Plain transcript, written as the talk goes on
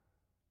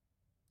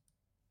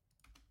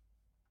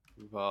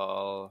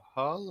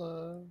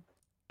Valhalla.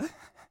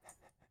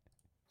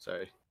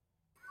 Sorry.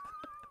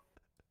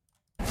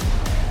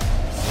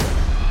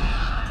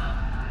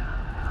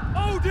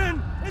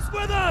 Odin is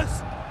with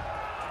us!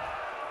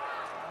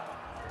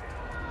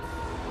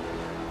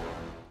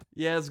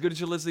 Yeah, it's good that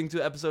you're listening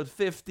to episode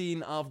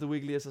 15 of the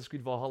weekly Assassin's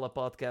Creed Valhalla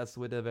podcast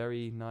with a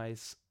very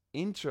nice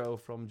intro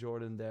from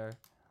Jordan there.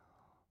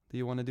 Do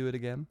you want to do it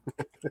again?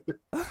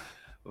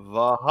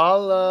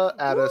 Valhalla.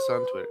 Add us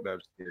on Twitter. No, I'm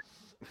just kidding.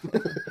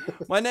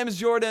 My name is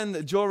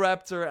Jordan, Joe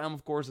Raptor. I'm,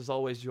 of course, as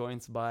always,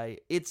 joined by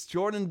It's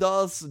Jordan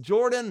Does.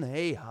 Jordan,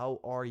 hey, how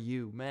are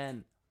you,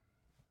 man?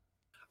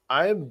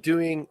 I am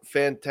doing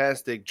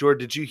fantastic. Jordan,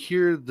 did you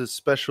hear the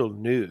special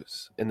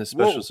news and the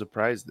special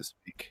surprise this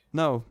week?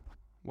 No.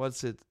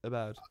 What's it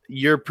about?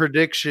 Your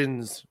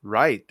prediction's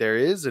right. There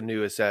is a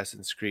new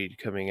Assassin's Creed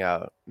coming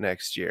out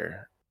next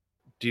year.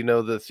 Do you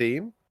know the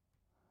theme?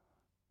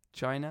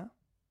 China?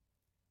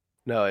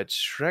 No, it's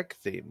Shrek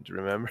themed,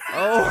 remember?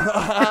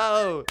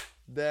 Oh,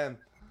 damn.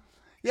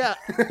 Yeah.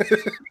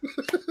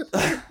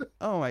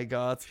 Oh my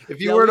god.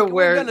 If you weren't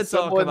aware, we're gonna talk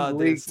someone about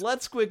leaked. this.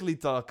 Let's quickly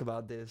talk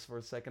about this for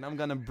a second. I'm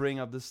gonna bring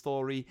up the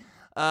story.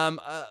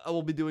 I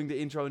will be doing the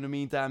intro in the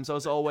meantime. So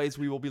as always,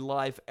 we will be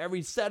live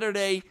every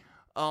Saturday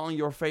on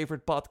your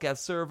favorite podcast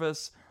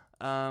service.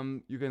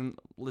 You can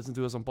listen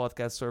to us on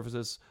podcast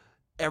services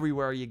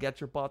everywhere you get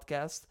your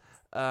podcast.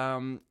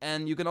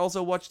 And you can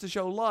also watch the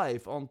show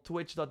live on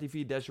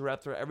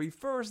twitch.tv/Raptor every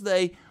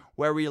Thursday,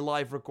 where we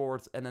live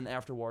record and then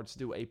afterwards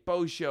do a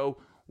post show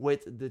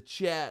with the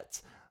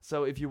chat.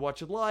 So if you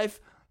watch it live,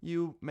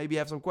 you maybe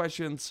have some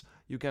questions.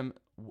 You can,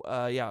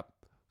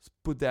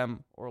 put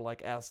them or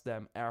ask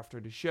them after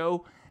the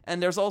show.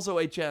 And there's also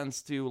a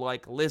chance to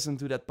listen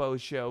to that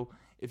post show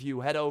if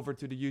you head over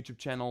to the YouTube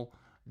channel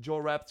Joe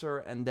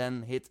Raptor and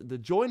then hit the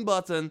join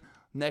button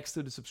next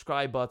to the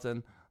subscribe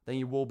button. Then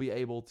you will be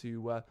able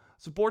to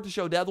support the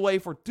show that way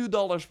for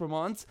 $2 per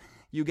month.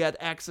 You get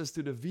access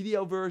to the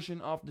video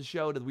version of the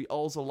show that we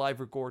also live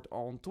record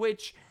on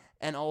Twitch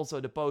and also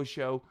the post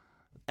show.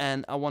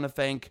 And I want to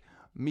thank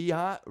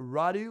Miha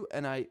Radu,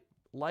 and I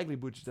likely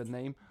butchered that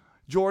name,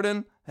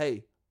 Jordan,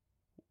 hey,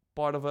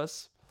 part of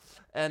us,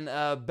 and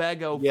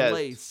Bago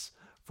Blaze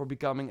for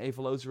becoming a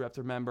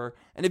Velociraptor member.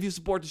 And if you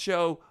support the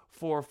show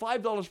for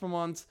 $5 per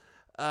month,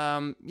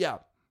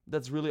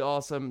 that's really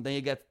awesome. Then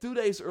you get 2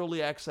 days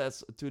early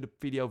access to the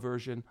video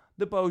version,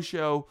 the post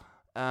show,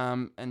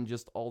 and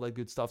just all that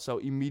good stuff. So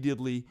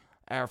immediately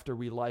after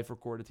we live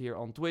recorded here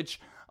on Twitch,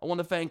 I want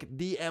to thank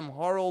DM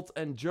Harold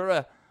and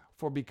Jura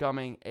for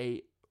becoming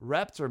a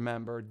Raptor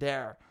member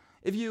there.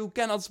 If you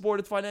cannot support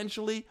it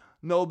financially,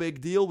 no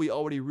big deal. We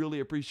already really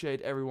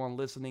appreciate everyone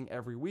listening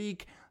every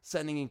week,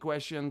 sending in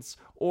questions,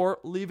 or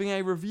leaving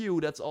a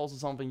review. That's also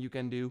something you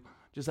can do.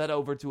 Just head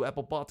over to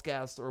Apple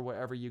Podcast or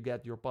wherever you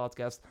get your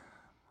podcast.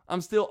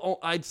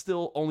 I'd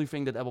still only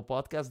think that Apple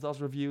Podcast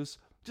does reviews.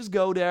 Just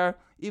go there.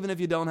 Even if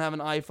you don't have an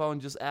iPhone,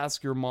 just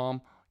ask your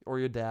mom or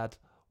your dad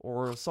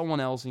or someone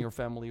else in your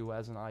family who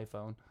has an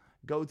iPhone.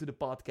 Go to the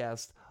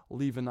podcast,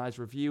 leave a nice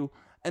review,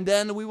 and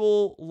then we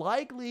will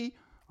likely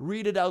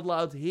read it out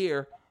loud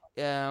here.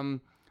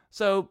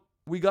 So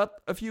we got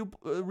a few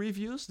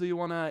reviews. Do you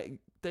want to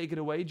take it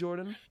away,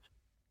 Jordan?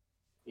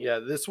 Yeah,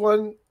 this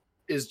one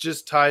is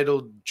just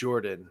titled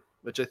Jordan,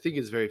 which I think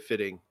is very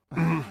fitting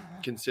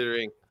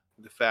considering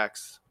the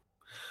facts.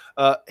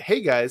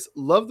 Hey guys,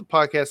 love the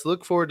podcast.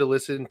 Look forward to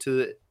listening to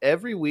it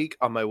every week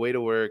on my way to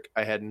work.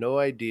 I had no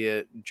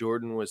idea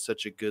Jordan was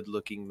such a good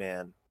looking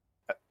man.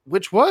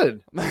 Which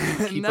one? Keep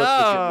up the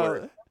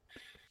good work.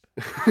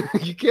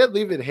 You can't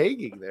leave it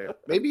hanging there.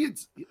 Maybe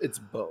it's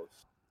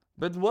both.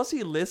 But was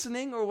he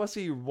listening or was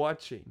he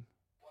watching?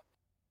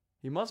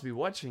 He must be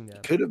watching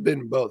that. Could have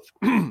been both.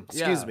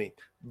 Excuse me.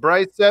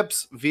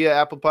 Bryceps via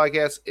Apple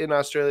Podcasts in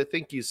Australia.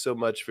 Thank you so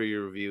much for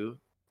your review,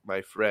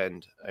 my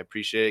friend. I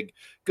appreciate it.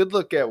 Good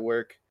luck at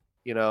work.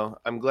 You know,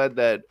 I'm glad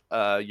that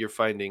you're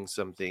finding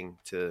something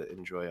to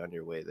enjoy on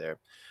your way there.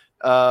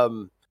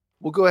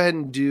 We'll go ahead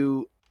and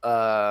do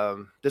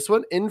this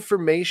one,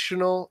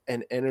 informational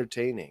and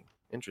entertaining.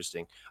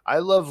 Interesting. I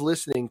love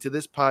listening to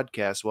this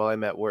podcast while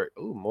I'm at work.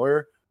 Ooh,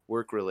 more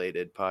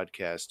work-related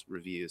podcast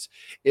reviews.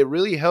 It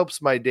really helps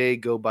my day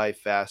go by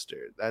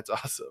faster. That's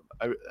awesome.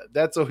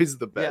 That's always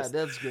the best.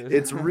 Yeah, that's good.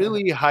 It's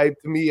really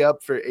hyped me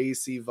up for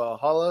AC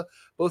Valhalla.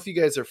 Both you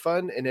guys are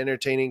fun and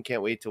entertaining.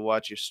 Can't wait to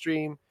watch your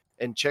stream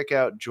and check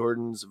out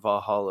Jordan's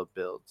Valhalla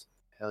build.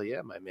 Hell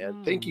yeah, my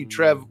man. Thank you,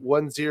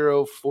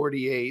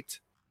 Trev1048.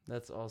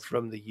 That's awesome.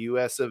 From the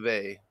US of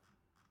A.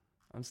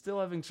 I'm still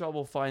having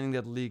trouble finding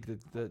that leak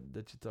that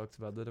you talked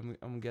about, but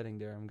I'm getting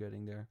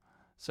there.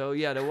 So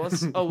yeah, there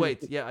was. Oh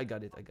wait, yeah, I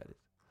got it.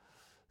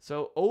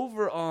 So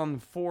over on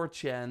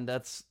 4chan,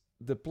 that's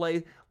the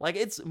place.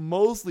 It's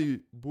mostly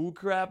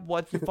bullcrap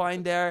what you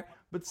find there,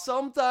 but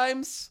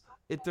sometimes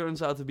it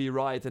turns out to be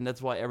right, and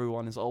that's why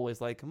everyone is always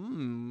like,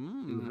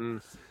 Mm-hmm.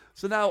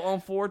 So now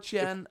on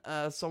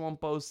 4chan, someone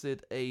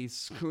posted a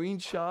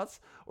screenshot,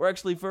 or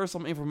actually first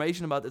some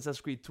information about Assassin's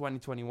Creed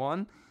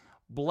 2021.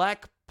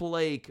 Black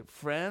Plague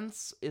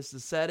France is the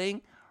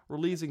setting.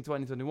 releasing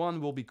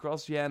 2021, will be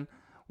cross-gen,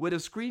 with a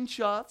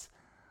screenshot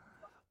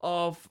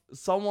of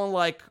someone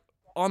like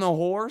on a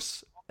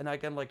horse, and I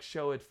can like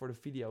show it for the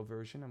video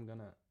version. I'm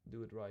gonna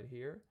do it right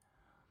here.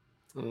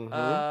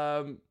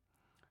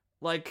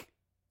 Like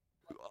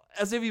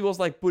as if he was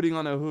like putting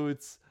on a hood,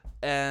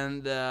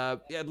 and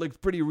it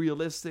looked pretty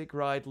realistic,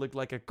 right? Looked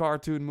like a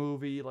cartoon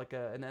movie, like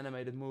an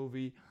animated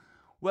movie.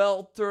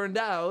 Well, turned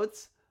out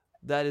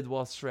that it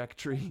was Shrek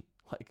 3.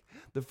 Like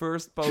the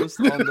first post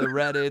on the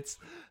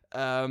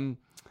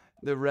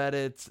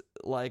Reddit,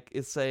 like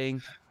is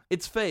saying,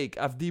 "It's fake.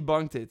 I've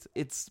debunked it.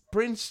 It's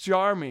Prince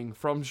Charming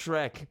from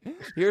Shrek.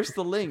 Here's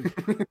the link.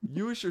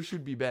 User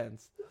should be banned."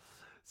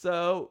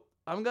 So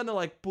I'm gonna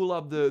like pull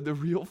up the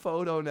real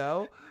photo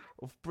now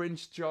of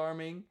Prince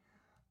Charming,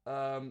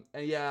 and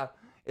yeah,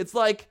 it's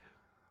like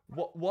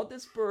what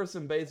this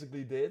person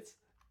basically did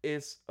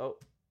is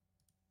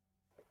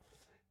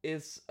you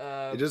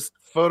just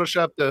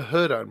photoshopped the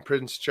hood on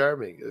Prince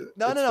Charming.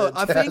 No.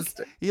 I think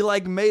he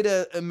like made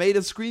a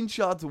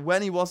screenshot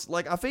when he was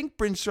like, I think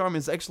Prince Charming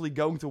is actually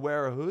going to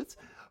wear a hood,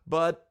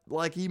 but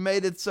like he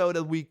made it so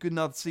that we could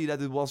not see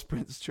that it was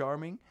Prince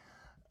Charming.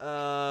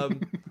 Yeah,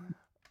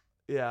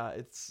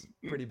 it's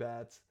pretty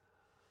bad.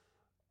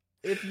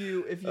 If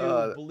you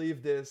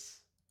believe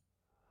this,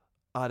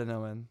 I don't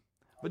know, man.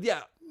 But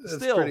yeah,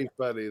 still pretty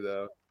funny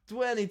though.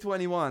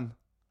 2021.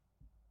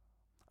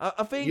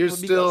 I think you're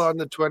still on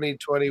the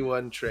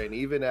 2021 train,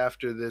 even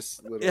after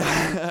this little.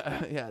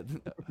 Yeah.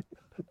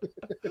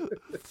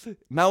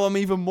 Now I'm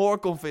even more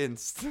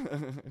convinced.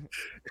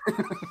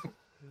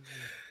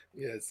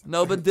 Yes.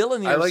 No, but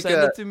Dylan here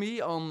sent it to me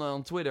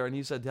on Twitter, and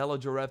he said, "Hello,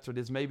 Joe Raptor.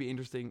 This may be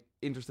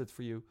interested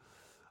for you."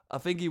 I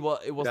think it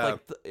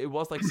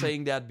was like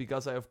saying that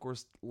because I of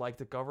course like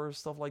to cover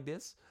stuff like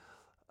this.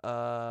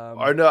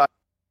 Or no,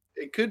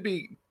 it could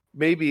be.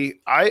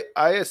 Maybe I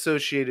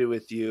associated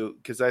with you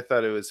because I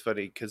thought it was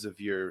funny because of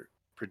your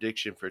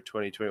prediction for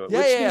 2021, which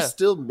there's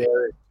still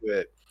merit to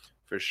it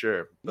for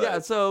sure. Yeah,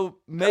 so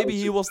maybe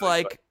he was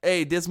like,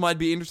 "Hey, this might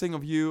be interesting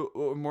of you,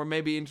 or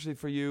maybe interesting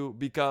for you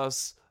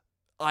because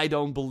I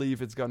don't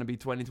believe it's gonna be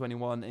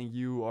 2021, and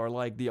you are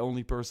like the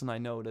only person I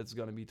know that's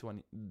gonna be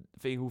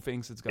who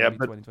thinks it's gonna be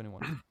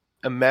 2021."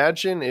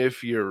 Imagine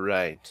if you're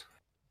right.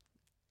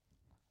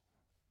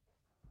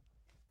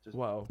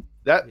 Wow.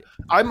 That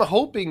I'm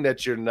hoping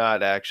that you're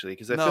not actually,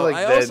 because I feel like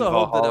then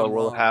Valhalla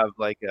will have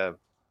like a.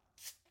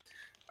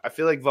 I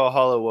feel like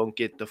Valhalla won't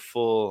get the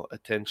full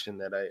attention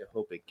that I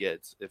hope it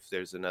gets if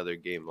there's another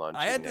game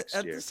launching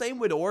next year. The same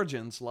with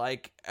Origins.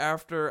 Like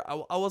after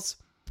I was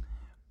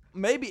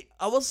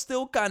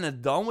still kind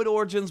of done with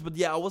Origins, but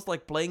yeah, I was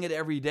like playing it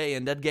every day,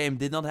 and that game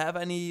did not have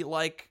any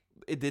like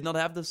it did not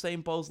have the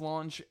same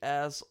post-launch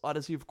as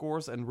Odyssey, of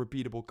course, and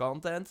repeatable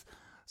content.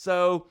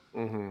 So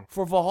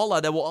for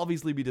Valhalla, that will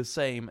obviously be the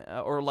same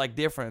or like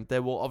different. They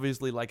will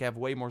obviously like have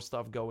way more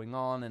stuff going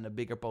on and a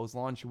bigger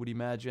post-launch, you would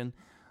imagine.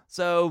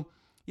 So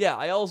yeah,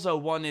 I also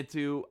wanted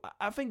to.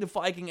 I think the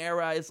Viking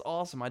era is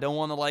awesome. I don't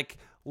want to like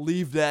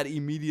leave that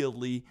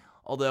immediately.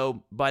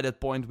 Although by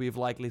that point we've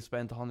likely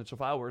spent hundreds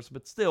of hours,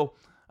 but still,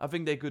 I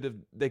think they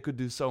could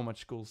do so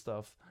much cool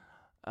stuff.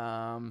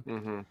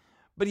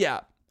 But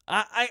yeah,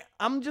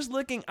 I'm just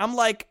looking. I'm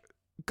like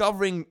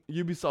covering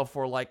Ubisoft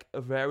for like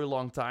a very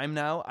long time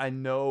now. I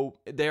know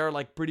they are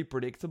like pretty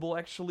predictable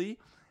actually,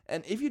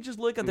 and if you just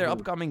look at their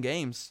upcoming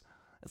games,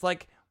 it's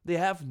like they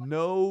have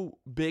no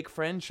big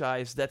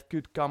franchise that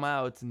could come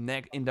out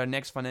in their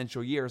next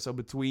financial year. So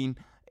between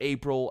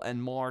April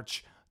and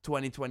March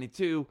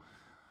 2022.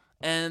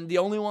 And the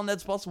only one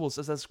that's possible is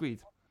Assassin's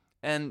Creed.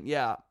 And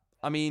yeah,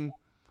 I mean,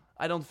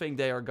 I don't think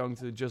they are going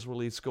to just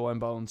release Skull and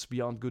Bones,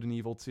 Beyond Good and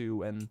Evil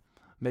 2, and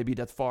maybe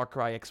that Far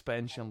Cry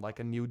expansion, like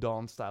a New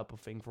Dawn type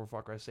of thing for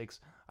Far Cry 6.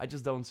 I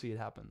just don't see it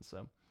happen.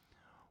 So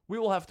we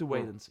will have to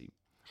wait and see.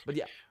 But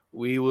yeah.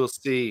 We will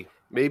see.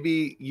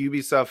 Maybe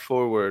Ubisoft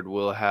Forward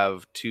will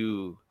have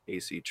 2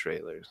 AC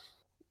trailers.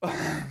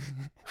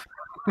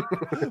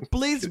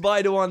 Please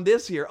buy the one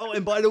this year. Oh,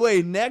 and by the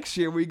way, next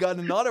year we got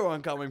another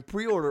one coming.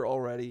 Pre-order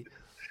already.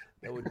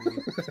 That would be...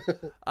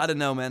 I don't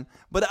know, man.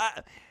 But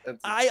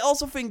I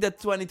also think that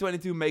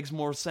 2022 makes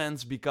more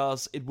sense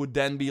because it would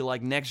then be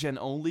like next-gen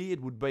only.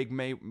 It would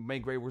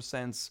make way more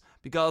sense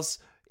because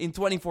in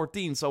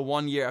 2014, so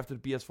 1 year after the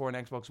PS4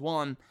 and Xbox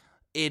One,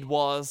 it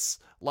was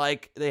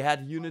like they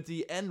had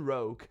Unity and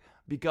Rogue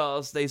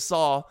because they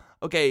saw,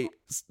 okay,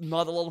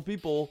 not a lot of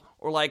people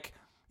or like,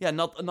 yeah,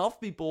 not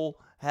enough people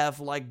have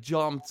like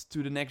jumped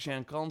to the next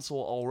gen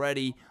console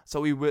already, so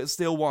we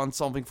still want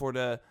something for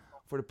the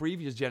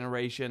previous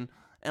generation,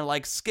 and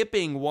like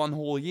skipping 1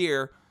 whole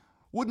year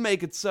would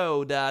make it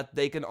so that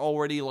they can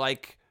already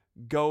like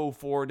go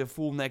for the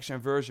full next gen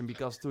version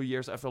because 2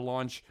 years after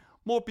launch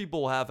more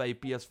people have a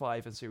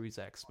PS5 and Series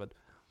X. But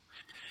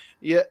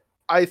yeah,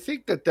 I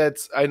think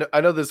that's I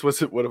know this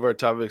wasn't one of our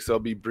topics, so I'll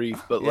be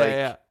brief, but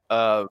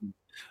I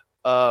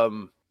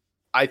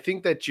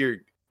think that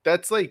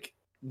that's like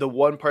the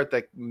one part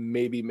that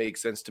maybe makes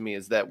sense to me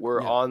is that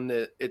we're on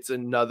it's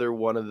another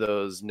one of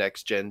those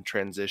next gen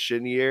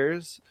transition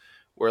years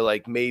where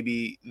like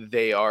maybe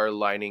they are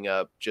lining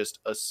up just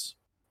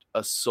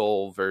a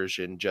sole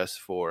version just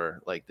for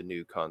like the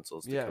new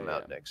consoles to come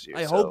out next year.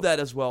 I hope that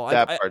as well.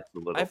 That part's a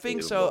little I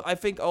think debatable. so. I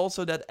think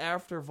also that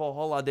after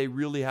Valhalla, they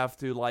really have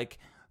to like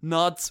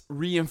not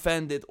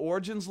reinvent it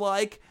Origins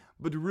like,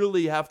 but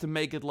really have to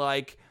make it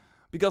like,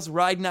 because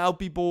right now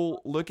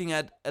people looking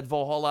at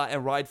Valhalla,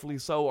 and rightfully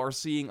so, are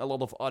seeing a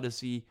lot of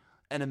Odyssey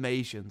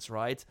animations,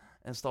 right?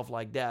 And stuff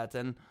like that.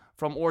 And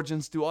from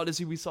Origins to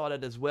Odyssey, we saw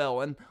that as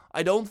well. And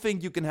I don't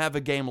think you can have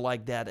a game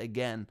like that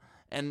again.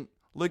 And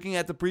looking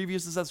at the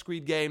previous Assassin's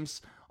Creed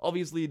games,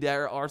 obviously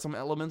there are some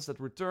elements that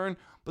return,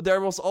 but there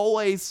were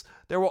always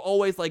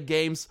like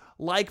games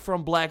like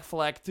from Black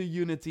Flag to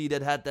Unity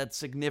that had that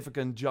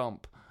significant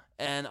jump.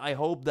 And I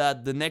hope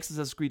that the next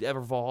Assassin's Creed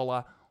ever,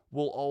 Valhalla,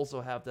 will also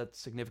have that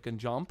significant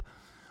jump.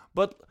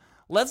 But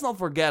let's not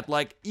forget,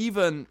 like,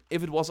 even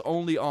if it was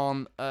only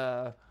on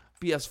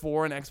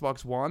PS4 and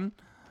Xbox One,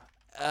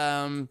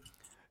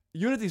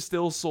 Unity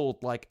still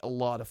sold like a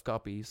lot of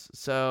copies.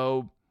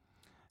 So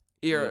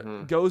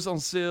it goes on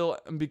sale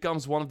and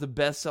becomes one of the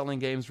best-selling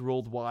games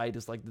worldwide.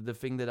 Is like the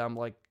thing that I'm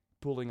like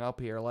pulling up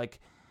here. Like,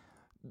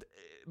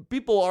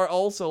 people are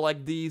also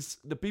like the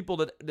people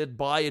that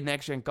buy a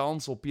next-gen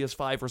console,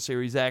 PS5 or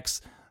Series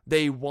X,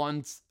 they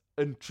want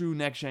a true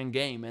next-gen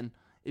game. And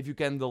if you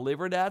can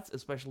deliver that,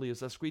 especially a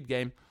Assassin's Creed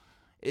game,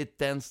 it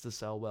tends to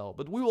sell well.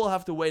 But we will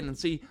have to wait and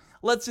see.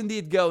 Let's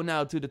indeed go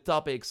now to the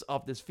topics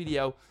of this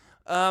video.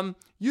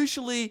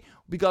 Usually,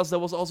 because that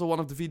was also one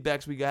of the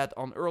feedbacks we got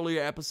on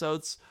earlier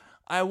episodes,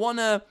 I want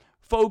to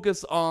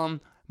focus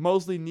on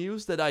mostly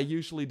news that I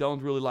usually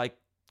don't really like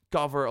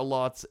cover a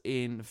lot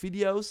in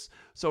videos.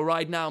 So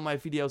right now my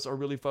videos are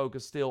really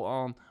focused still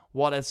on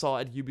what I saw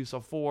at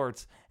Ubisoft Forward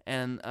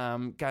and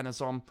kind of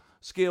some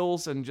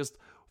skills and just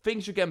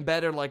things you can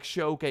better like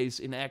showcase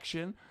in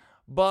action.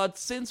 But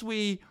since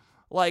we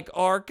like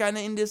are kind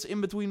of in this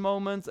in-between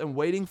moment and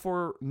waiting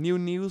for new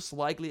news,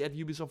 likely at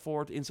Ubisoft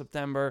Forward in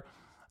September,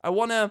 I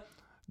want to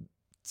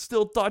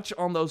still touch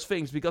on those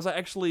things because I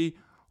actually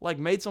like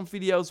made some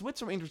videos with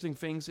some interesting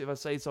things, if I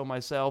say so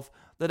myself,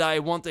 that I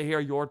want to hear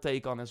your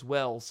take on as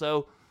well.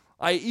 So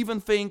I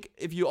even think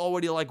if you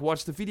already like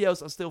watched the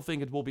videos, I still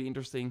think it will be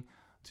interesting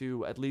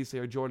to at least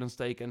hear Jordan's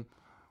take, and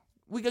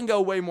we can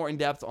go way more in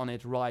depth on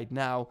it right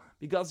now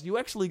because you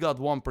actually got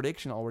one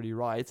prediction already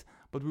right,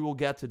 but we will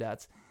get to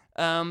that.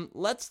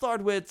 Let's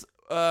start with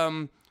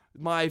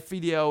my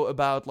video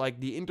about like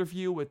the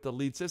interview with the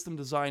lead system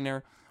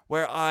designer,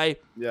 where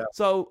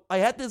so I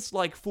had this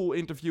like full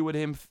interview with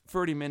him,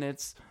 30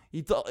 minutes.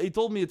 He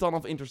told me a ton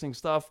of interesting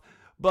stuff,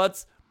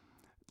 but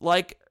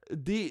like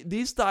the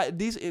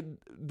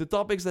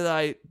topics that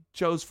I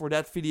chose for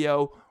that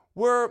video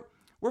were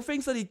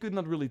things that he could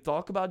not really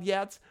talk about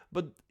yet,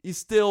 but he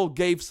still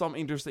gave some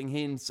interesting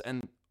hints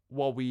and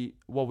what we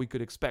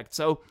could expect.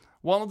 So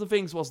one of the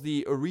things was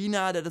the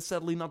arena that is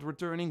sadly not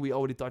returning. We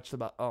already touched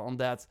on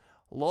that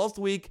last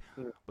week,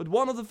 but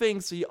one of the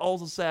things he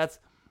also said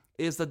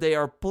is that they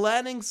are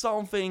planning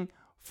something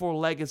for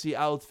legacy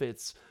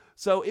outfits.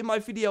 So in my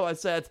video I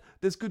said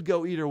this could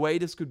go either way.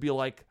 This could be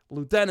like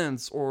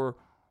lieutenants or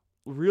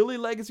really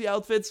legacy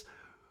outfits.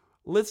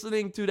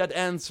 Listening to that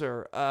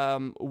answer,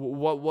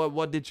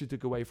 what did you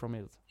take away from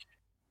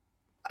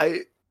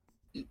it?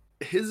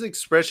 His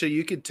expression,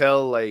 you could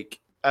tell, like,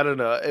 I don't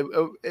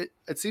know.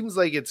 It seems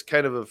like it's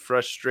kind of a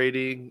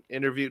frustrating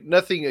interview.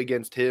 Nothing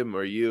against him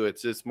or you.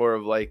 It's just more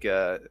of like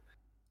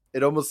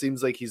it almost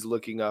seems like he's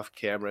looking off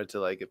camera to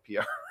like a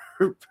PR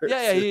person.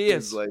 Yeah, he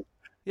is. Like,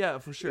 yeah,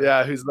 for sure.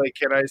 Yeah, who's like,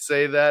 can I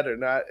say that or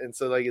not? And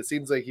so like it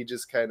seems like he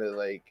just kind of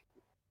like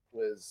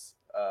was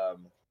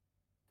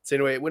so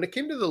anyway, when it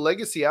came to the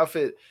legacy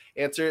outfit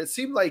answer, it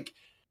seemed like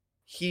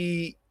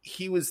he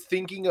was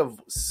thinking of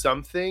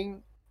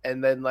something,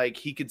 and then like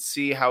he could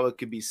see how it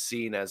could be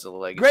seen as a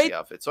legacy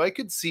outfit. So I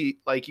could see,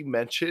 like you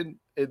mentioned,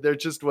 there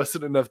just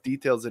wasn't enough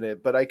details in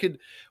it, but I could,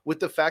 with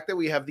the fact that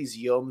we have these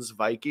Yoms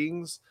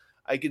Vikings,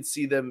 I could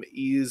see them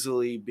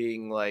easily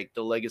being like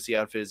the legacy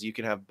outfit is you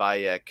can have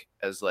Bayek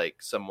as like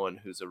someone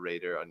who's a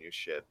raider on your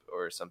ship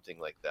or something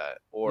like that,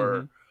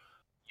 or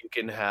you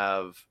can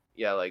have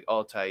like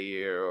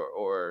Altair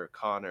or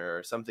Connor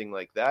or something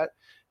like that,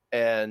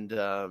 and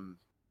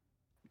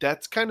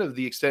that's kind of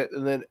the extent.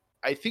 And then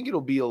I think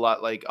it'll be a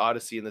lot like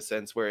Odyssey in the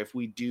sense where if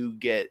we do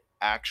get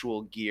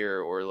actual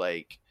gear or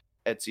like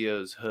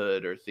Ezio's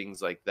hood or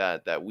things like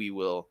that, that we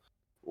will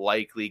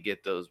likely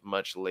get those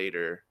much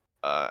later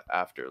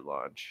after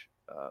launch.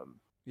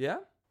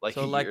 Like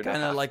so like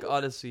kind of like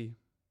Odyssey.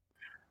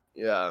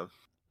 Yeah.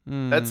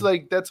 That's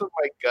what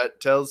my gut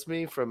tells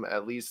me from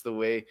at least the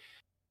way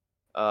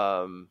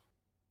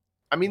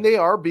I mean, they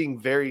are being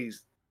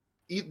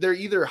they're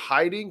either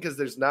hiding because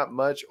there's not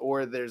much,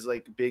 or there's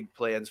like big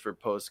plans for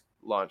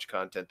post-launch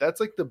content. That's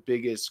like the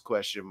biggest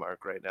question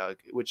mark right now,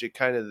 which it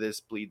kind of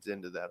this bleeds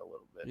into that a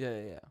little bit.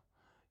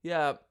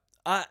 Yeah.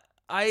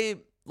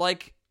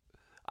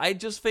 I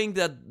just think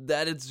that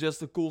it's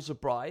just a cool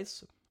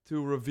surprise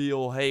to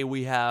reveal, hey,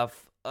 we have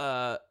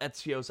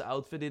Ezio's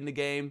outfit in the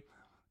game.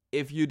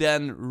 If you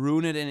then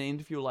ruin it in an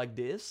interview like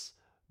this,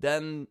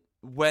 then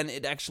when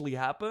it actually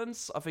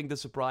happens, I think the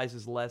surprise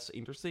is less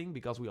interesting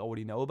because we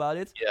already know about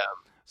it. Yeah.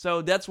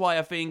 So that's why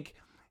I think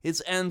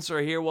his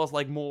answer here was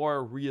like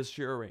more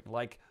reassuring.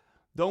 Like,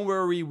 don't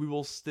worry, we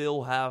will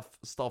still have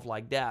stuff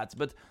like that.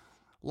 But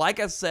like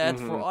I said,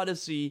 for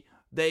Odyssey,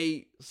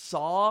 they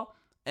saw,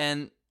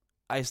 and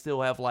I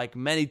still have like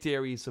many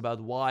theories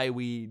about why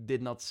we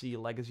did not see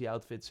legacy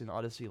outfits in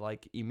Odyssey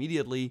like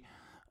immediately.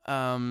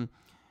 But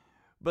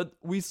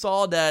we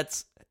saw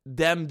that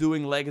them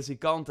doing legacy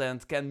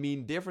content can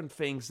mean different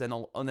things than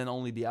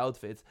only the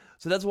outfit.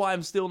 So that's why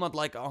I'm still not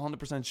like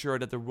 100% sure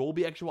that there will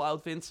be actual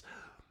outfits.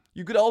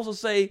 You could also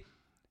say,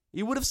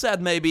 he would have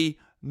said maybe,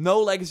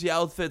 no legacy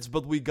outfits,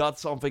 but we got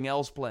something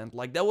else planned.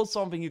 Like, that was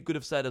something he could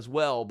have said as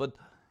well. But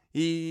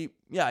he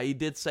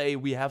did say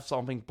we have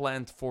something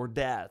planned for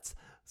that.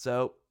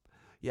 So,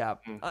 yeah,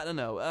 I don't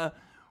know.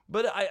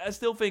 But I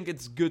still think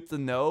it's good to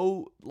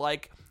know.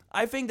 Like,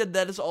 I think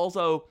that is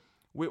also...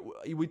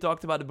 We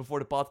talked about it before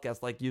the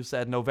podcast. Like you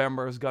said,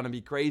 November is going to be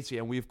crazy.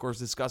 And we, of course,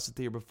 discussed it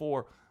here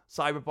before.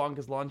 Cyberpunk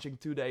is launching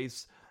 2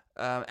 days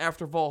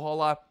after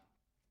Valhalla.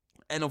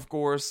 And, of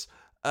course,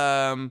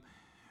 Call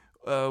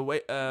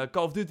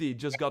of Duty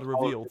just got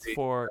revealed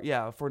for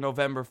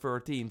November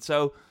 13th.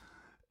 So,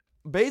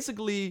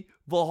 basically,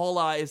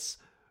 Valhalla is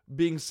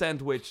being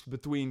sandwiched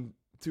between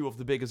two of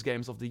the biggest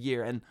games of the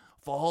year. And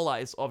Valhalla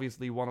is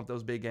obviously one of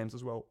those big games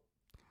as well.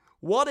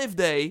 What if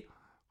they...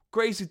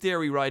 Crazy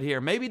theory right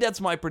here. Maybe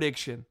that's my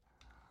prediction.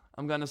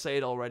 I'm gonna say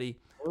it already.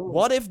 Ooh,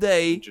 what if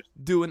they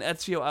do an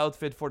Ezio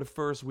outfit for the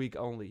first week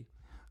only?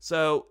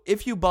 So,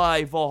 if you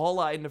buy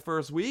Valhalla in the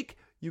first week,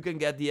 you can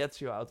get the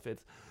Ezio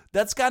outfit.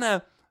 That's kind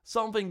of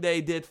something they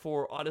did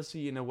for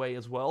Odyssey in a way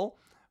as well.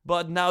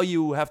 But now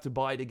you have to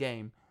buy the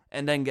game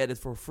and then get it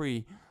for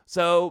free.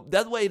 So,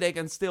 that way they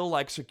can still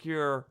like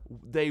secure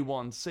day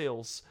one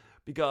sales.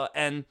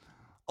 And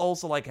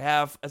also like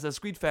have Assassin's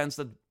Creed fans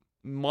that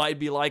might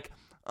be like...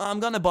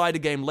 I'm gonna buy the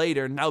game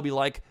later, now be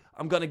like,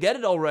 I'm gonna get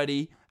it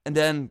already, and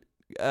then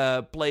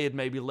play it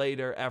maybe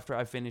later after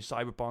I finish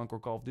Cyberpunk or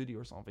Call of Duty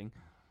or something.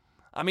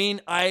 I mean,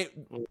 I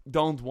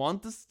don't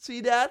want to see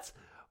that,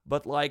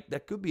 but like,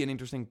 that could be an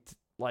interesting,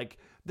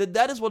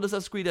 that is what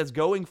Assassin's Creed has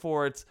going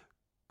for it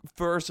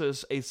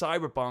versus a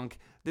Cyberpunk,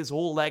 this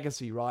whole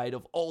legacy, right,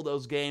 of all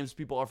those games,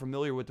 people are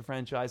familiar with the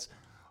franchise.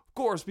 Of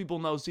course, people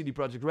know CD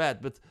Projekt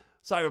Red, but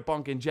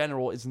Cyberpunk in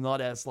general is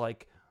not as,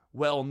 like,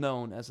 well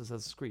known as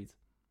Assassin's Creed.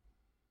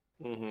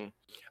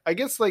 I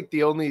guess like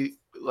the only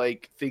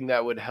like thing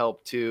that would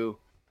help too,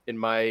 in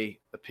my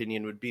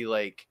opinion, would be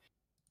like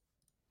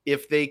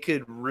if they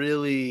could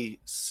really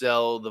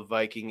sell the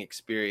Viking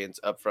experience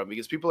up front,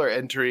 because people are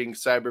entering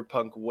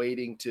Cyberpunk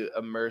waiting to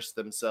immerse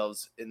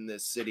themselves in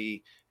this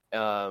city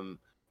and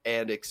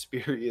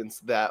experience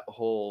that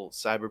whole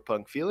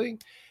Cyberpunk feeling.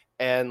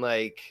 And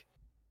like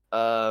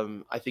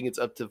I think it's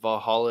up to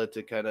Valhalla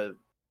to kind of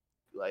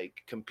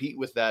like compete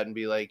with that and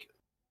be like,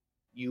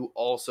 you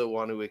also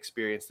want to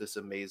experience this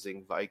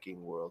amazing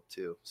Viking world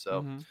too.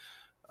 So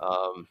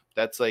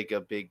that's like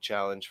a big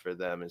challenge for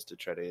them, is to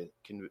try to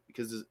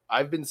because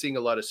I've been seeing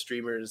a lot of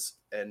streamers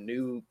and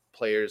new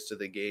players to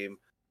the game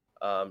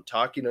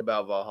talking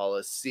about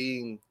Valhalla,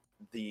 seeing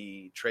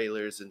the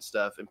trailers and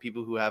stuff, and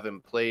people who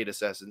haven't played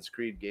Assassin's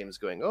Creed games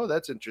going, oh,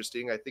 that's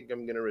interesting, I think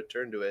I'm going to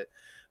return to it.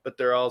 But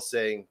they're all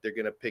saying they're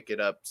going to pick it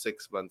up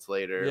 6 months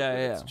later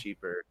when it's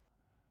cheaper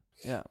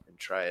and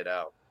try it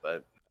out.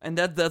 But and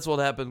that's what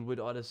happened with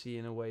Odyssey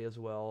in a way as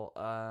well.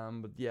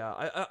 But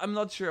yeah, I'm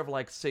not sure if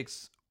like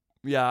 6.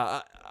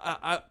 Yeah,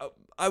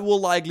 I will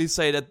likely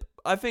say that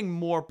I think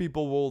more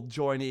people will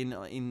join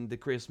in the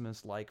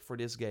Christmas like for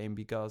this game,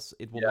 because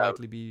it will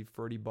likely be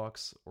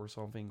 $30 or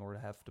something, or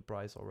half the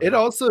price already. It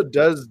also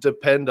does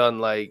depend on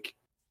like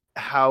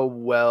how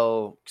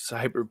well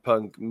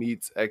Cyberpunk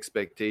meets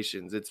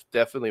expectations. It's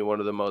definitely one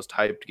of the most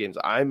hyped games.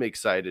 I'm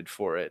excited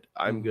for it.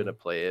 I'm gonna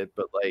play it,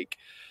 but like,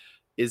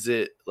 is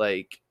it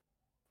like,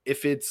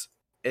 if it's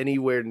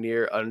anywhere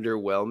near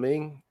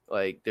underwhelming,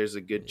 like there's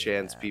a good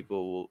chance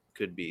people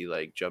could be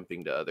like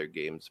jumping to other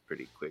games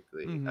pretty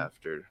quickly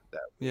after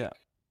that week.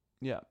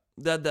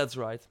 That's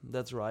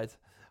right.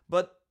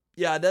 But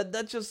yeah,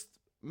 that just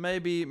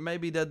maybe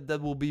that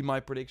will be my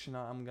prediction.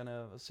 I'm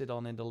gonna sit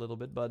on it a little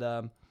bit,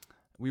 but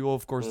we will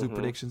of course do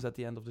predictions at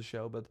the end of the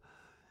show. But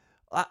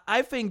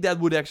I think that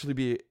would actually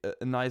be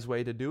a nice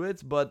way to do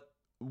it. But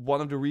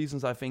one of the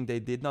reasons I think they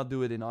did not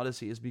do it in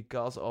Odyssey is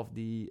because of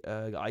the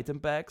item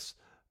packs.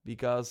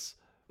 Because,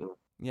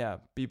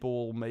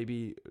 people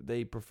maybe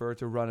they prefer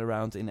to run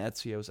around in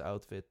Ezio's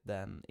outfit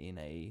than in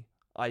a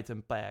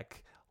item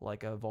pack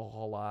like a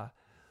Valhalla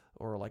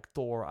or like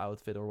Thor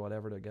outfit or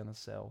whatever they're gonna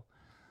sell.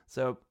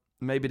 So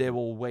maybe they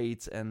will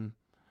wait, and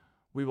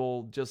we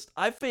will just...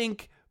 I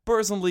think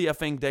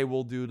they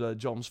will do the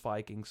Joms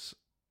Vikings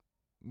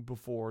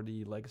before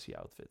the legacy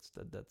outfits.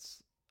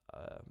 That's...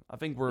 I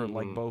think we're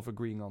like both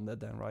agreeing on that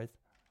then, right?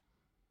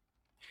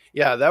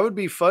 Yeah, that would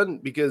be fun,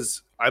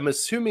 because I'm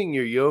assuming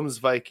your Joms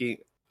Viking...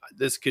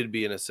 this could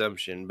be an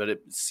assumption, but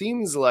it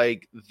seems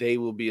like they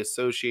will be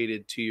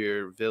associated to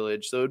your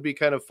village. So it'd be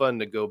kind of fun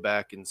to go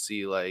back and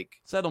see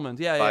like Settlement.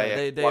 Yeah,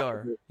 Bayek they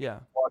are. Yeah.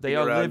 They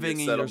are around living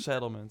in your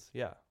settlement.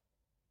 Yeah.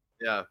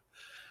 Yeah.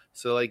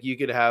 So like you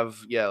could have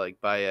like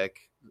Bayek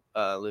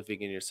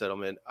living in your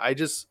settlement. I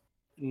just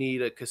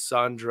need a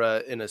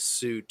Cassandra in a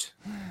suit.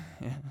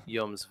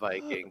 Yom's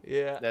Viking.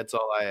 Yeah. That's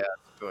all I ask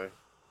for.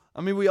 I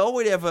mean, we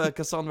already have a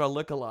Cassandra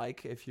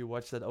lookalike. If you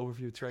watch that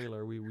overview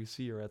trailer, we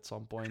see her at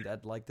some point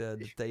at like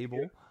the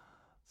table.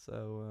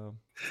 So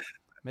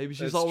maybe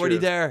she's already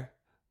there.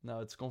 No,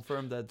 it's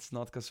confirmed that it's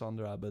not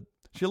Cassandra, but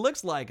she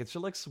looks like it. She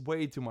looks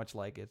way too much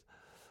like it.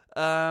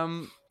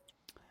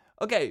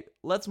 Okay,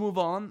 let's move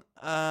on.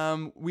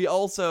 We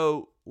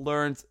also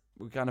learned,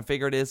 we kind of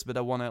figured this, but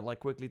I want to like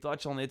quickly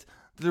touch on it.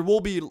 There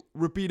will be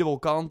repeatable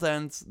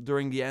content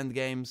during the end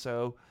game,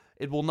 so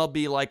it will not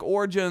be like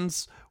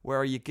Origins,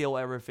 where you kill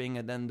everything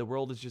and then the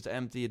world is just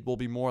empty. It will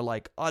be more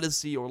like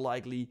Odyssey, or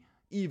likely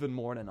even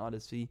more than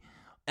Odyssey.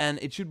 And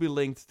it should be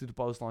linked to the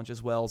post-launch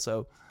as well.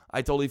 So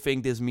I totally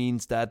think this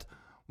means that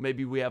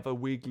maybe we have a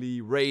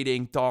weekly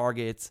rating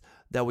target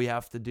that we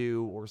have to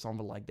do or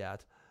something like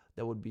that.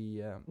 That would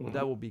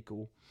be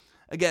cool.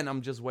 Again,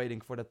 I'm just waiting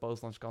for that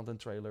post-launch content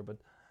trailer, but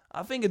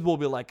I think it will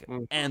be like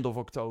end of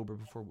October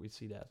before we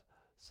see that.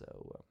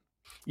 So...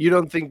 You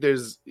don't think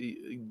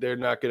they're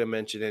not going to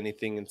mention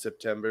anything in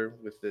September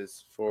with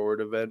this forward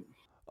event?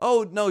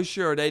 Oh, no,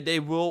 sure. They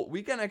will.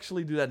 We can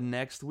actually do that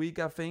next week,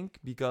 I think,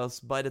 because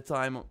by that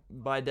time,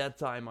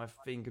 I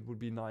think it would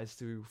be nice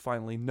to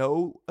finally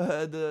know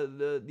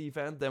the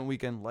event. Then we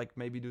can like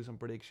maybe do some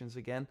predictions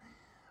again.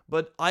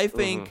 But I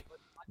think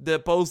the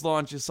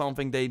post-launch is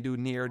something they do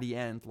near the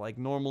end. Like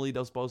normally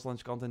those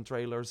post-launch content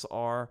trailers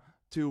are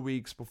 2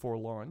 weeks before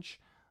launch.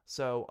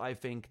 So I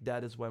think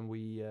that is when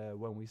we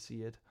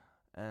see it.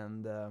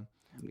 And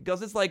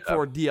because it's like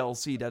for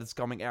DLC that is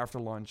coming after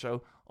launch,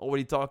 so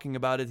already talking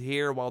about it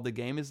here while the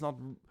game is not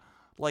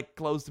like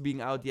close to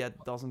being out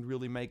yet doesn't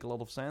really make a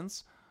lot of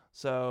sense.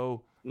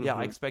 So yeah,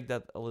 I expect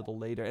that a little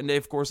later. And they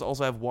of course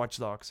also have Watch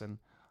Dogs, and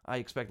I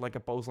expect like a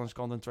post-launch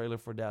content trailer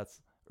for that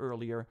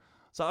earlier.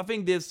 So I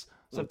think this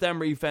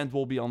September event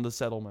will be on the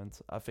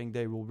settlement. I think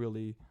they will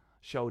really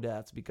show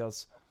that,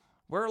 because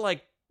we're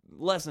like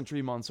less than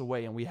 3 months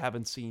away and we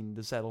haven't seen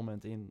the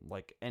settlement in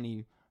like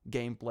any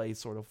gameplay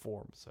sort of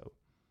form. So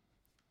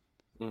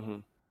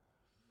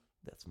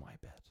that's my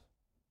bet.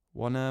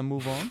 Wanna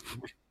move on?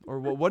 Or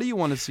what do you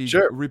want to see?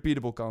 Sure.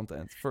 Repeatable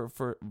content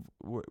for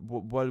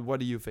what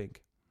do you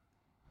think?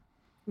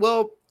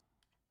 Well,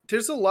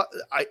 there's a lot.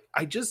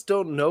 I just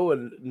don't know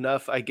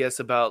enough, I guess,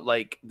 about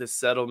like the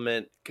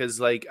settlement, because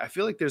like I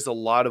feel like there's a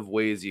lot of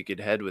ways you could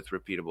head with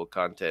repeatable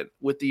content.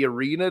 With the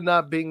arena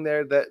not being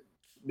there, that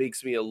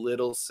makes me a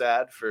little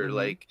sad for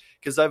like,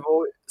 because I've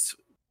always,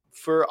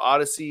 for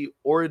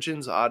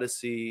Origins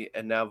Odyssey,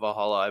 and now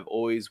Valhalla, I've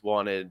always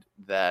wanted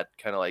that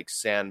kind of like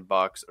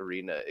sandbox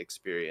arena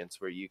experience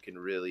where you can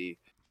really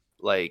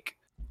like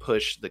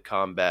push the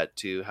combat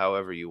to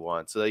however you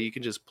want, so that you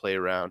can just play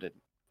around and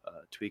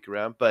tweak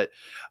around. But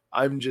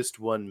I'm just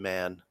one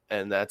man,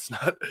 and that's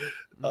not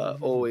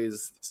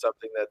always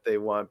something that they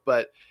want.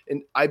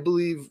 And I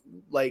believe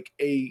like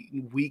a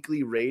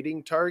weekly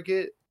rating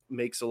target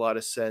makes a lot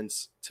of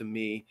sense to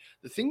me.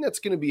 The thing that's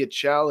going to be a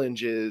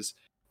challenge is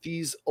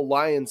these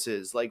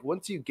alliances. Like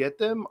once you get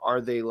them,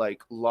 are they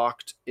like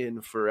locked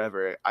in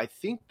forever? I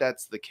think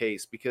that's the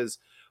case, because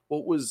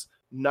what was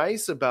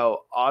nice about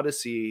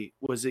Odyssey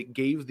was it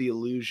gave the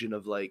illusion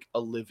of like a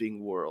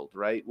living world,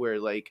 right? Where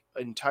like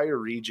entire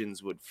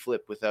regions would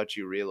flip without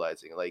you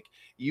realizing. Like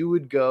you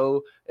would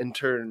go and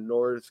turn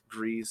North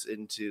Greece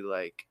into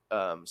like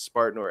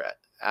Spartan or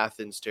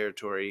Athens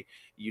territory.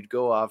 You'd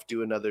go off,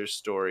 do another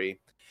story,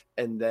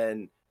 and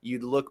then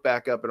you'd look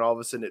back up and all of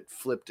a sudden it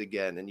flipped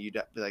again, and you'd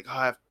be like,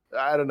 oh,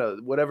 I don't know,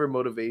 whatever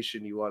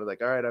motivation you wanted,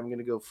 like, all right, I'm going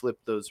to go flip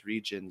those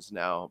regions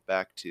now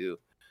back to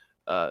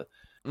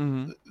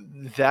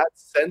that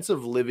sense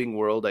of living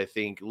world. I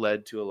think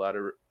led to a lot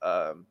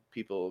of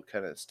people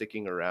kind of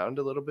sticking around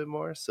a little bit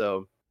more.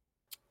 So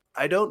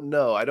I don't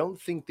know. I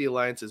don't think the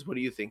alliances, what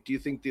do you think? Do you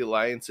think the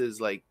alliances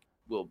like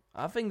will,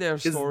 I think they're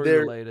story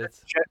related.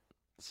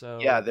 So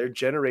yeah, they're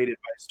generated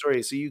by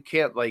stories, so you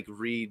can't like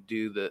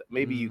redo the.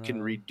 Maybe you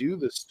can redo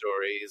the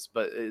stories,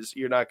 but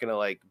you're not gonna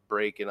like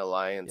break an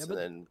alliance and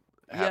then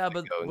have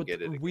to go and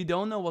get it. We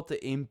don't know what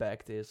the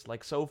impact is.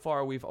 Like so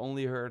far, we've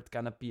only heard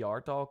kind of PR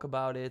talk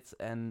about it,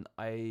 and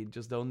I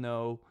just don't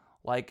know.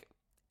 Like,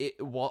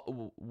 what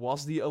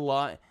was the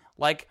alliance?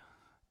 Like,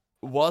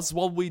 was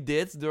what we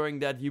did during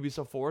that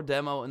Ubisoft 4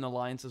 demo an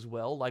alliance as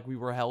well? Like we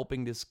were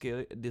helping this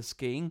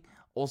king.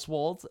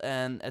 Oswald,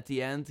 and at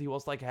the end he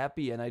was like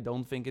happy, and I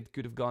don't think it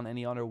could have gone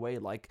any other way.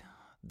 Like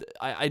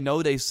I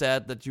know they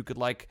said that you could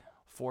like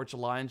forge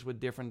alliance with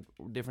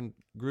different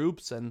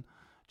groups and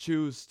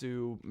choose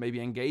to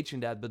maybe engage in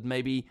that, but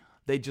maybe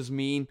they just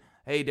mean,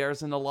 hey,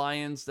 there's an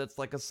alliance that's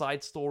like a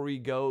side story,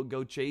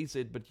 go chase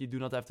it, but you do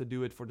not have to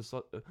do it for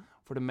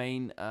the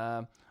main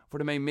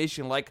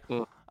mission. Like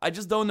I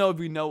just don't know if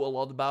we know a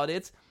lot about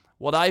it.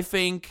 What I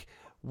think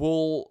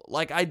will,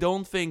 like, I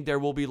don't think there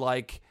will be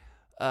like,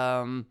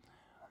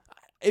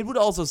 it would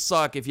also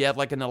suck if you had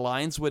like an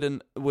alliance with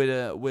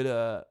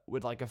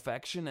like a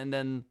faction, and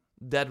then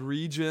that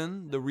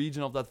region, the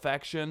region of that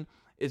faction,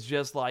 is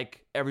just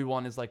like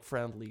everyone is like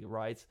friendly,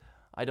 right?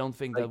 I don't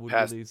think Like that would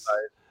pacified.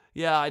 really.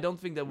 Yeah, I don't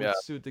think that would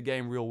suit the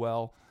game real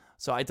well.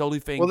 So I totally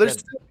think Well, there's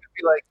that. still gonna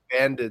be like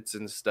bandits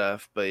and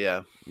stuff, but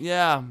yeah.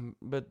 Yeah,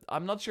 but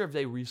I'm not sure if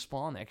they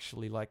respawn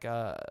actually. Like,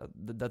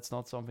 that's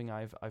not something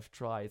I've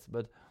tried,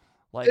 but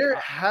like,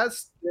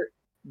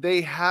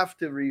 They have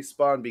to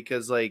respawn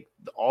because like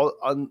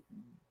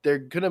they're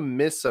gonna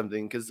miss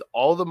something because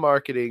all the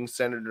marketing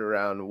centered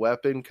around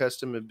weapon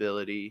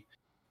customability,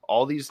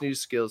 all these new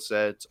skill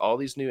sets, all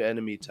these new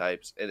enemy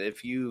types, and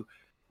if you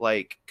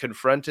like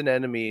confront an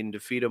enemy and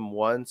defeat them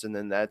once and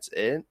then that's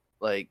it,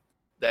 like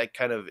that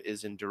kind of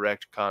is in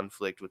direct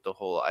conflict with the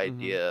whole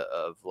idea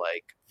of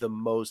like the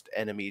most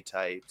enemy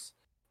types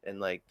and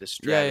like the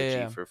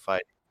strategy for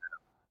fighting.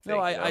 No,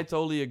 I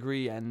totally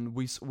agree, and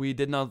we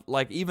did not,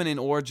 like, even in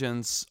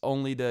Origins,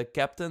 only the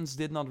captains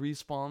did not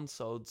respawn,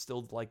 so it's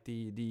still like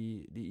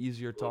the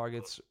easier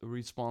targets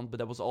respawn, but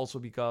that was also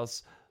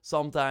because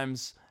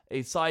sometimes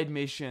a side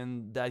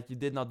mission that you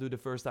did not do the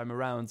first time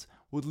around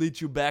would lead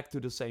you back to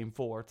the same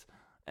fort,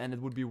 and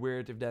it would be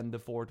weird if then the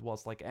fort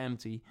was like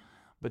empty.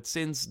 But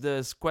since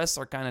the quests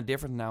are kind of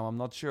different now, I'm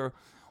not sure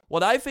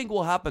what I think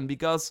will happen,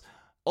 because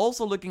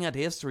also looking at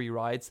history,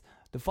 right,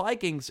 the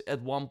Vikings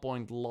at one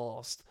point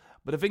lost.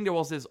 But I think there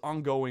was this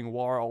ongoing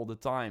war all the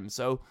time.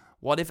 So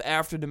what if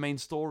after the main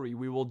story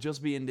we will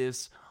just be in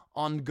this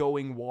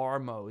ongoing war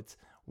mode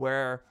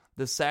where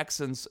the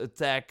Saxons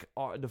attack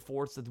the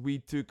forts that we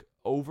took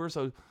over?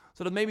 So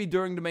that maybe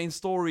during the main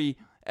story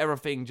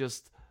everything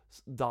just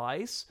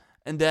dies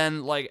and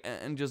then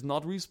and just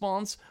not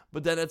respawns.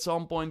 But then at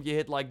some point you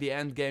hit like the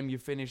end game, you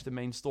finish the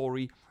main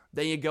story,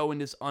 then you go in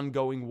this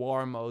ongoing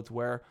war mode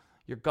where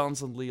you're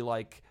constantly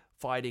like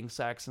fighting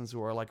Saxons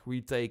who are like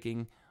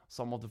retaking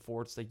some of the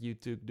forts that you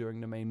took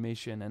during the main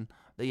mission, and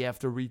then you have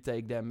to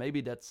retake them. Maybe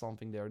that's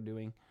something they're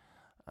doing.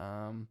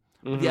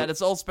 Yeah,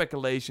 that's all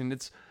speculation.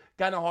 It's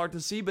kind of hard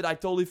to see, but I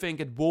totally think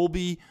it will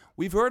be.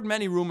 We've heard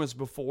many rumors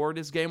before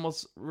this game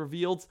was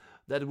revealed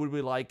that it would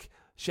be like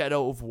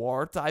Shadow of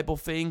War type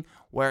of thing,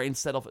 where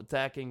instead of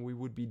attacking, we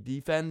would be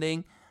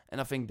defending, and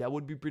I think that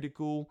would be pretty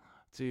cool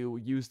to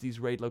use these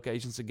raid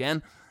locations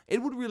again.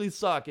 It would really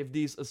suck if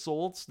these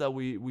assaults that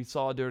we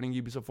saw during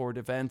Ubisoft Forward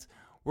event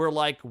were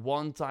like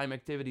one-time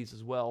activities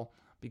as well,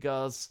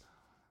 because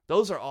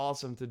those are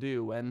awesome to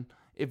do, and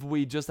if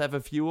we just have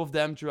a few of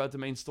them throughout the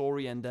main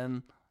story and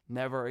then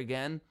never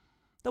again,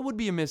 that would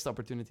be a missed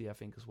opportunity, I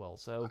think, as well.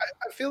 So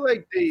I feel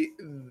like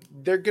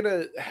they're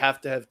gonna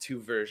have to have two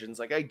versions.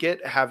 Like, I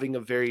get having a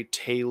very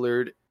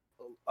tailored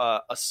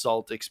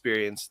assault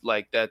experience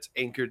like that's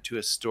anchored to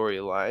a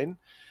storyline,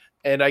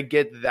 and I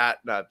get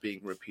that not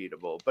being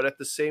repeatable, but at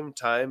the same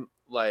time,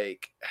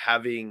 like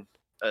having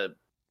a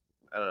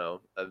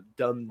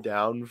dumbed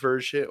down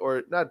version,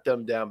 or not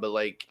dumbed down, but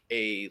like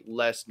a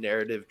less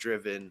narrative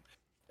driven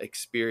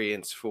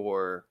experience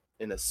for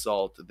an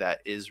assault that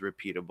is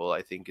repeatable,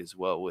 I think is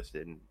well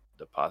within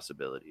the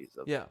possibilities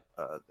of the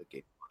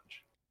game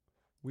launch.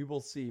 We will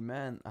see,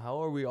 man.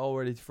 How are we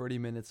already 30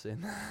 minutes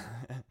in?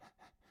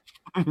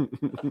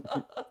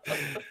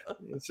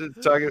 Let's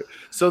just talk.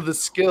 So the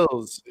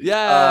skills.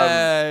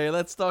 Yay!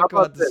 Let's talk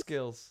about the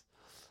skills.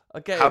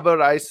 Okay. How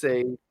about I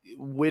say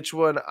which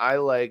one I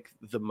like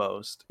the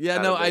most? Yeah,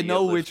 no, I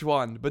know which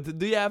one. But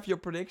do you have your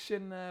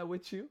prediction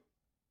with you?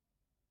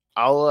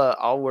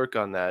 I'll work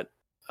on that.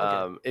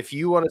 Okay. If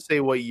you want to say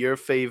what your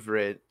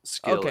favorite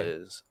skill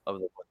is of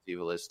the ones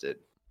you've listed,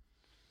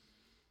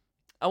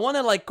 I want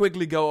to like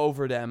quickly go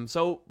over them.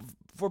 So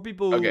for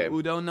people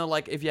who don't know,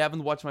 like if you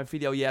haven't watched my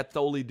video yet,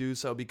 totally do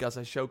so, because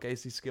I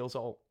showcase these skills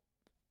all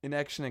in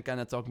action and kind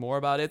of talk more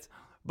about it.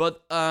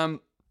 But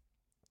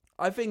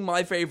I think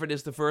my favorite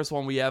is the first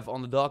one we have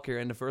on the dock here,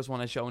 and the first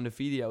one I show in the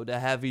video, the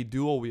heavy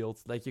dual wield.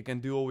 Like you can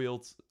dual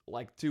wield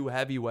like two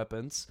heavy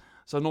weapons.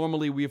 So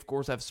normally we of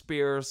course have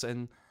spears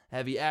and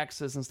heavy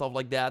axes and stuff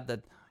like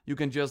that you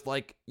can just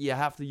like, you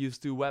have to use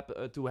two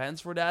hands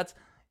for that.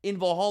 In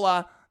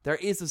Valhalla, there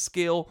is a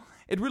skill.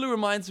 It really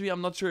reminds me,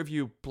 I'm not sure if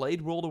you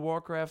played World of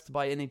Warcraft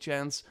by any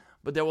chance,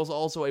 but there was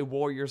also a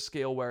warrior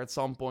skill where at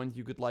some point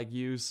you could like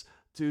use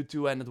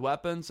two-handed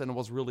weapons, and it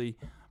was really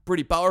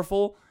pretty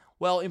powerful.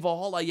 Well, in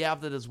Valhalla you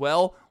have that as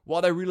well.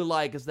 What I really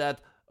like is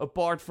that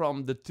apart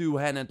from the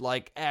two-handed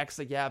like axe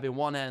that you have in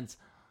one hand,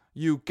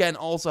 you can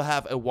also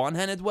have a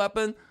one-handed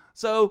weapon.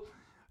 So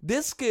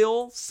this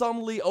skill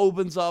suddenly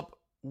opens up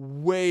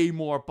way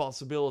more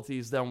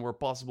possibilities than were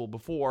possible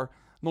before.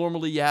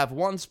 Normally you have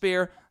one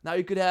spear, now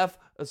you could have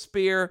a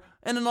spear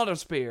and another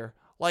spear.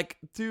 Like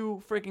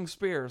two freaking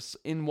spears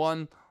in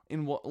one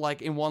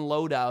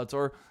loadout,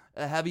 or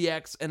a heavy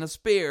axe and a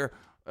spear,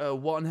 a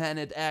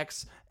one-handed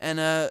axe and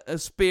a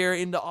spear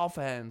in the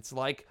offhand.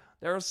 Like,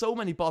 there are so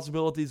many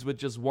possibilities with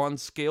just one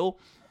skill.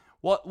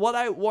 What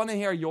I want to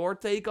hear your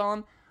take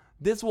on,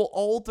 this will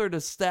alter the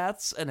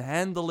stats and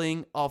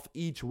handling of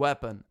each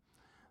weapon.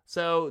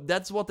 So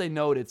that's what they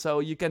noted. So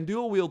you can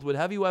dual wield with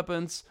heavy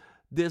weapons.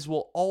 This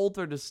will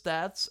alter the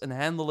stats and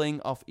handling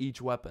of each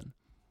weapon.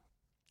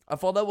 I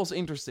thought that was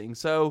interesting.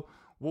 So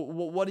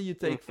what do you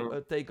take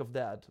of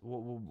that?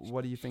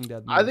 What do you think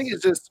that means? I think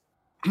it's just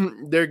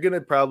they're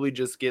gonna probably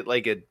just get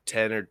like a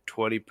 10 or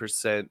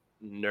 20%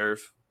 nerf.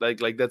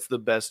 Like that's the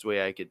best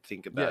way I could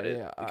think about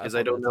it. Because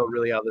I don't know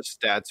really how the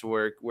stats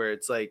work, where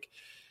it's like,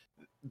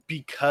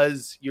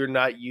 because you're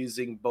not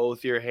using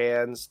both your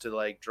hands to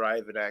like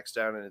drive an axe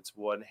down and it's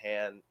one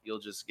hand, you'll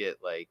just get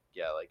like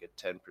a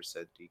 10%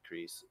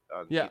 decrease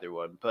on either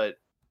one. But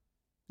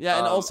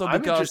and also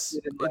because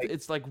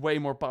it's like way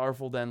more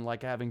powerful than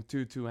like having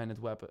two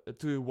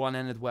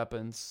one-handed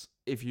weapons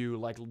if you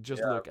like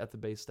just look at the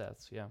base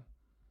stats. Yeah.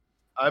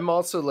 I'm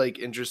also like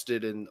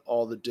interested in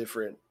all the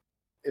different,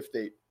 if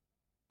they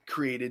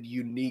created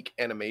unique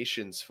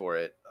animations for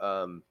it.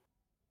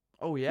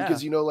 Oh yeah.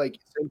 Because like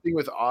same thing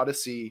with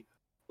Odyssey,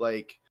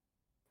 like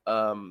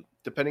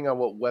depending on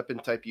what weapon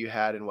type you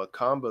had and what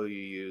combo you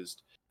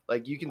used,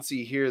 like you can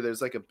see here there's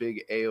like a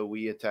big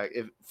AoE attack.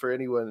 If for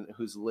anyone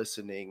who's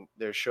listening,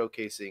 they're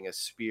showcasing a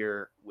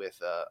spear with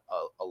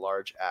a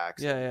large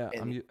axe.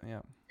 And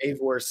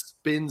Eivor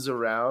spins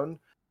around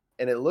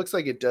and it looks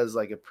like it does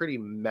like a pretty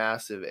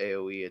massive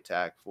AoE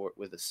attack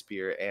with a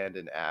spear and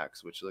an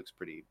axe, which looks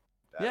pretty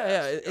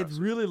badass. It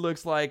really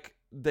looks like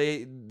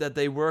they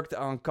worked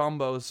on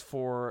combos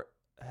for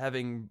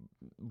having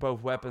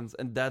both weapons,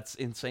 and that's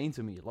insane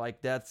to me.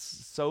 Like that's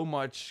so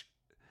much.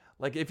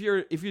 Like if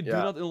you do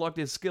not unlock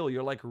this skill,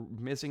 you're like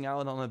missing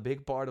out on a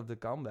big part of the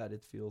combat.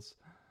 It feels,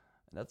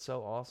 and that's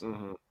so awesome.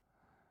 Mm-hmm.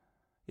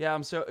 Yeah,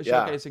 I'm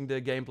showcasing the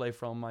gameplay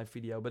from my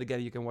video, but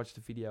again, you can watch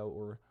the video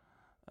or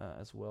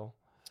as well.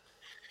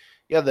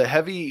 Yeah, the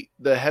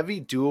heavy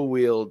dual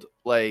wield,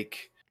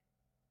 like.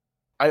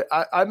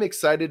 I'm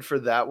excited for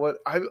that one.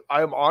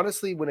 I'm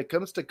honestly, when it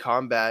comes to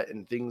combat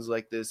and things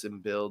like this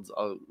and builds,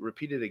 I'll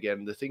repeat it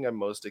again. The thing I'm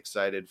most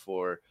excited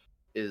for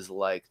is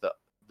like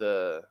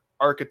the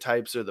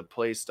archetypes or the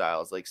play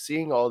styles, like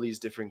seeing all these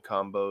different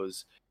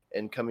combos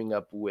and coming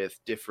up with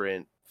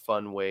different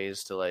fun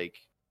ways to like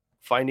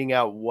finding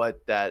out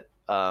what that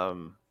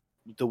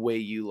the way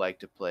you like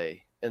to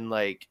play. And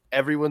like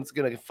everyone's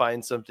gonna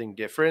find something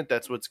different.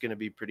 That's what's gonna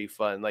be pretty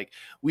fun. Like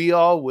we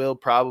all will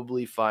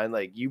probably find,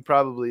 like you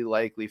probably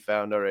likely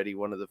found already,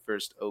 one of the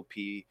first OP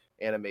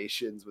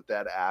animations with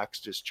that axe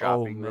just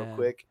chopping real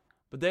quick.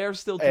 But they are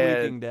still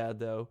tweaking that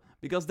though,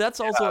 because that's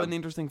also an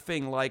interesting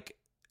thing. Like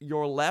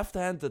your left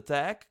hand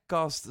attack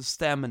costs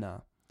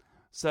stamina,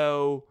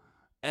 so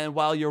and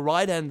while your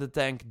right hand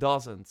attack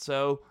doesn't.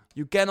 So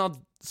you cannot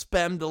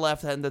spam the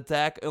left hand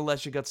attack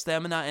unless you got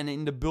stamina, and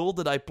in the build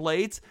that I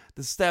played,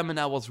 the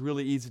stamina was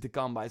really easy to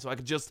come by, so I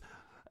could just,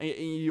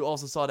 you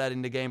also saw that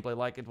in the gameplay,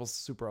 like it was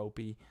super OP.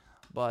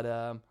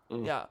 But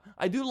yeah,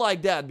 I do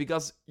like that,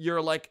 because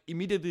you're like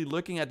immediately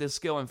looking at this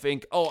skill and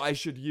think, oh, I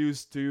should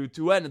use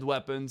two-handed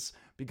weapons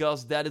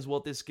because that is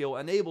what this skill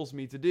enables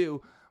me to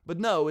do. But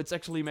no, it's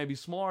actually maybe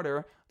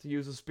smarter to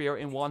use a spear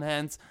in one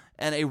hand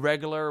and a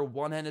regular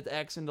one-handed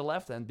axe in the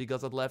left hand,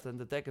 because that left hand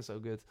attack is so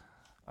good.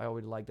 I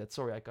already like that.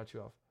 Sorry, I cut you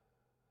off.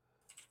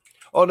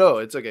 Oh no,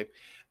 it's okay.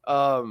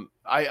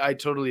 I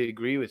totally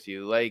agree with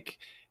you. Like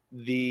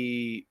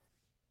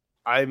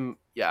I'm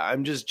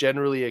just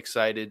generally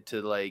excited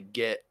to like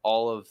get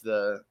all of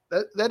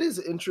that is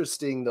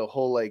interesting, the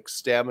whole like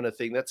stamina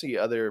thing. That's the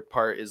other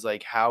part, is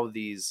like how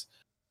these,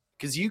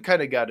 because you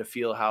kind of got to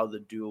feel how the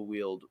dual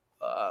wield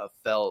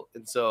felt,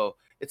 and so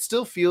it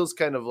still feels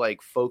kind of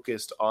like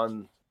focused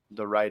on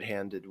the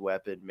right-handed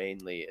weapon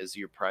mainly as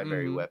your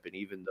primary weapon,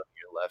 even though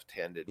your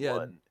left-handed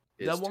one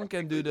is that one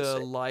can do the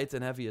light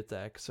and heavy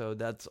attack, so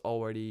that's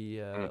already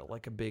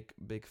like a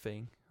big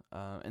thing.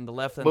 And the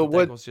left hand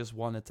attack was just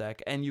one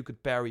attack, and you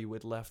could parry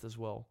with left as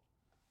well.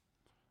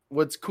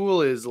 What's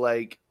cool is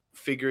like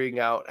figuring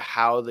out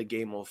how the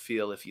game will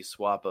feel if you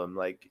swap them.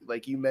 Like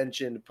you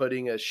mentioned,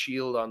 putting a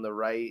shield on the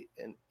right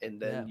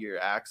and then your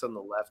axe on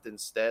the left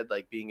instead.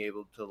 Like being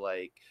able to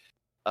like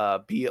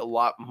be a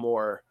lot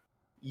more,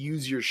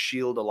 use your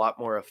shield a lot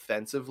more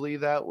offensively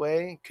that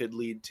way could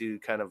lead to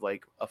kind of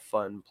like a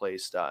fun play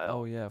style.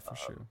 Oh yeah, for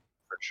sure.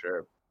 For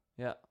sure.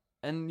 Yeah.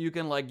 And you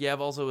can like, you have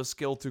also a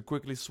skill to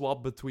quickly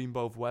swap between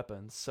both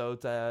weapons. So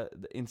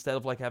instead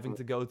of like having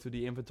to go to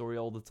the inventory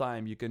all the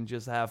time, you can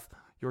just have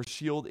your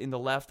shield in the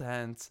left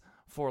hand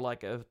for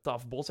like a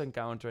tough boss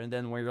encounter. And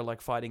then when you're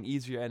like fighting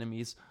easier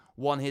enemies,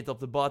 one hit of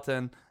the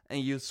button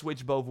and you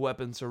switch both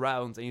weapons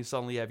around and you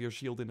suddenly have your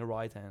shield in the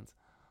right hand.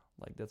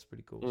 Like that's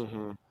pretty cool.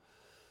 Mm-hmm.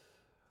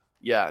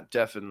 Yeah,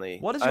 definitely.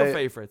 What is your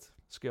favorite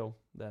skill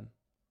then?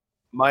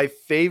 My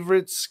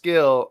favorite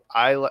skill,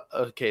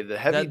 the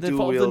heavy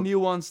dual wield. The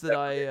new ones that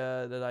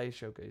I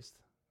showcased,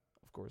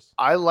 of course.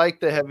 I like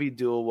the heavy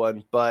dual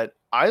one, but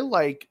I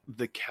like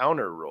the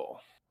counter roll.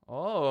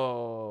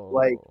 Oh,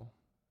 like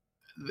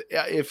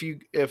if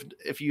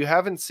you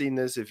haven't seen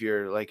this, if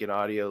you're like an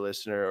audio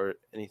listener or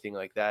anything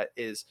like that,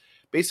 is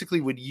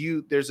basically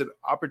there's an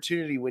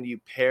opportunity when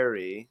you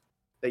parry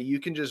that you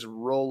can just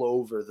roll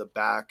over the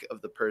back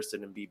of the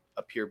person and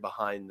appear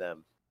behind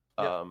them.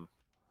 Yeah.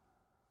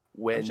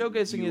 When I'm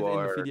showcasing you it in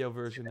are the video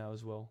version now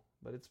as well,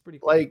 but it's pretty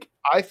cool. like,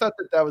 I thought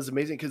that was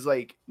amazing because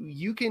like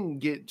you can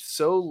get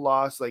so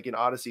lost like in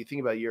Odyssey.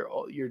 Think about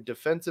your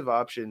defensive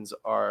options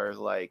are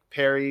like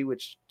parry,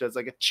 which does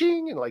like a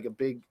ching and like a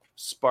big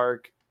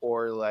spark,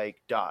 or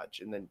like dodge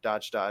and then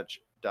dodge,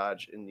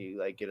 and you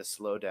like get a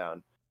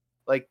slowdown.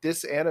 Like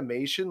this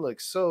animation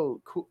looks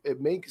so cool.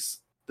 It makes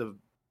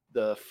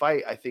the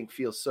fight, I think,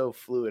 feel so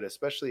fluid,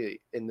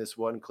 especially in this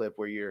one clip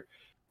where you're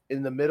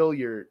in the middle,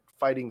 you're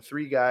fighting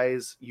three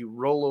guys, you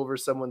roll over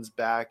someone's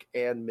back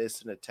and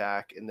miss an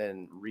attack and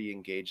then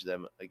re-engage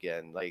them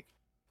again. Like,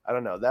 I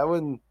don't know, that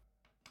one,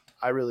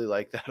 I really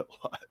like that a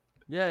lot.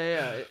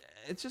 Yeah.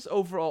 It's just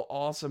overall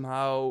awesome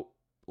how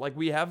like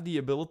we have the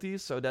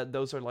abilities, so that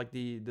those are like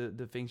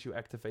the things you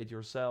activate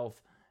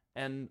yourself.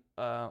 And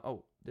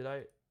did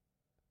I?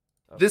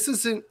 This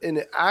isn't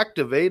an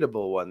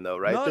activatable one though,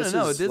 right? No.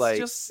 Is This like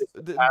just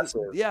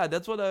passive. yeah.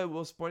 That's what I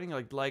was pointing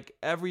out. Like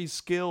every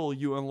skill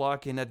you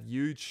unlock in that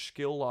huge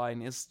skill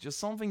line is just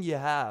something you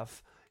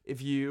have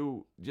if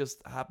you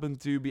just happen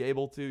to be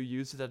able to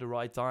use it at the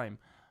right time,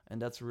 and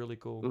that's really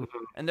cool. Mhm.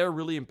 And they're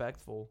really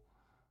impactful.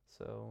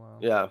 So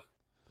Yeah.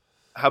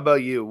 How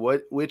about you?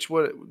 Which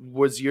one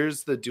was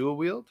yours? The dual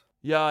wield?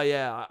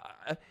 yeah.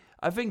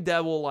 I think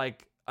that will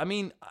like. I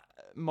mean,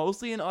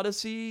 mostly in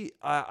Odyssey,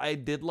 I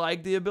did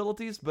like the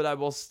abilities, but I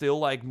was still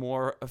like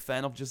more a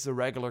fan of just the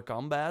regular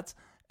combat.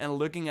 And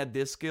looking at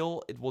this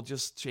skill, it will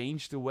just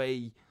change the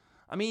way.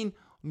 I mean,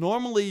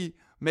 normally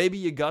maybe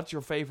you got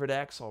your favorite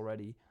axe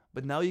already,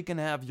 but now you can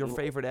have your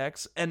favorite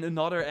axe and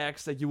another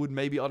axe that you would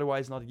maybe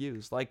otherwise not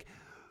use. Like,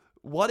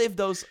 what if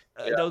those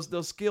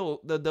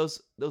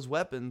those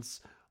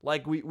weapons,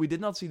 like we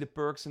did not see the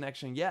perks in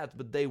action yet,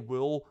 but they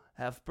will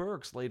have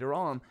perks later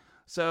on.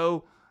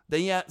 So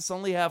then you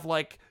suddenly have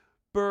like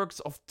perks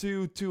of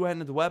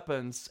two-handed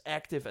weapons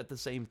active at the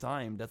same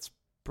time. That's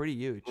pretty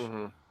huge.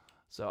 Mm-hmm.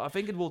 So I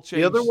think it will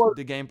change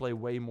the gameplay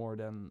way more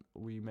than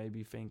we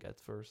maybe think at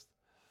first.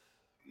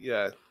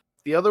 Yeah.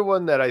 The other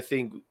one that I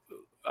think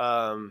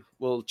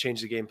will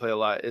change the gameplay a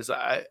lot is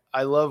I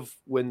love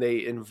when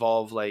they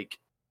involve like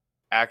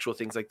actual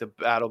things like the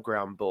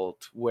battleground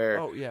bolt, where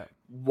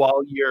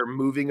while you're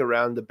moving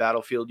around the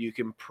battlefield, you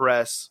can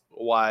press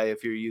Y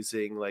if you're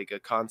using like a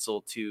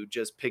console to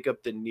just pick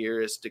up the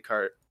nearest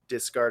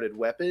discarded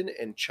weapon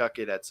and chuck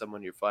it at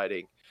someone you're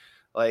fighting.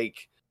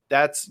 Like,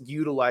 that's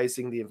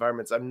utilizing the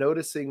environments. I'm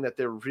noticing that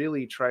they're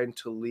really trying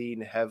to lean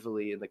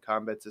heavily in the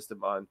combat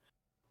system on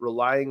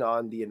relying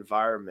on the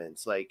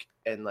environments, like,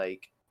 and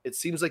like it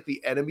seems like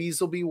the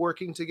enemies will be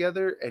working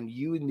together and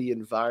you in the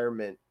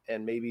environment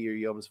and maybe your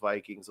Yoms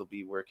Vikings will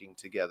be working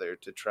together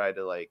to try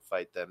to like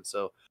fight them.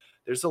 So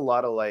there's a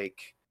lot of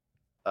like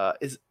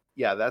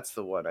that's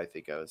the one I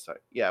think I was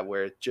talking. Yeah,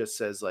 where it just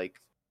says like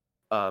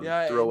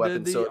throw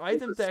weapons. The so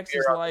item text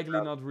is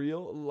likely not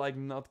real, like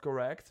not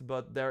correct,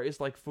 but there is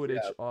like footage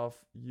of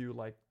you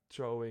like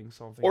throwing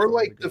something. Or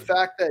like the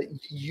fact that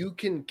you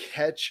can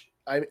catch.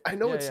 I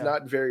know it's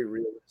not very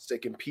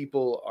realistic, and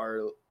people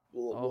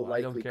will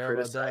likely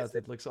criticize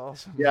it. It looks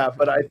awesome. Yeah,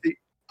 but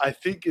I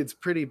think it's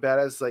pretty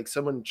badass. Like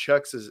someone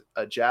chucks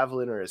a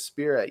javelin or a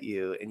spear at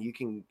you, and you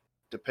can,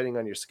 depending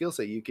on your skill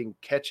set, you can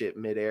catch it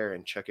midair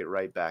and chuck it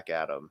right back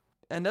at them.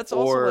 And that's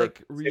also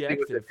like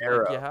reactive.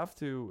 Like you have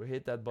to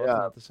hit that button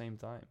at the same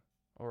time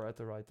or at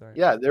the right time.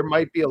 Yeah, there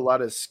might be a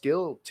lot of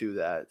skill to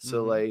that.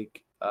 So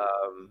like,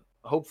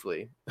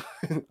 hopefully,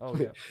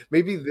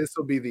 maybe this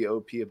will be the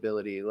OP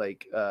ability.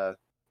 Like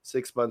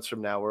 6 months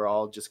from now, we're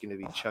all just going to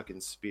be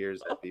chucking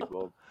spears at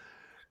people.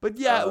 But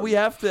yeah, we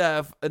have to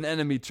have an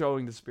enemy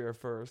throwing the spear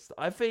first.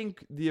 I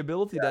think the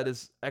ability that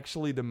is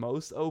actually the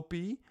most OP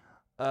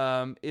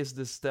is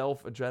the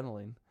stealth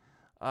adrenaline.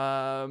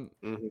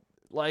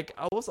 Like,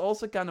 I was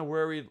also kind of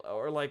worried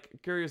or like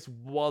curious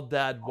what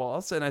that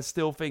was, and I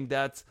still think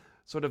that's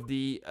sort of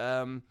the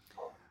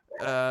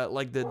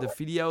like the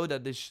video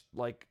that is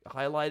like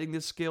highlighting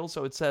this skill.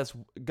 So it says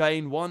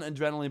gain 1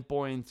 adrenaline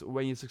point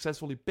when you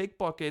successfully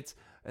pickpocket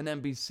an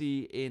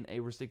NPC in a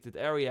restricted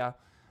area.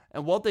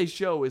 And what they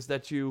show is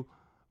that you,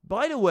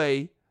 by the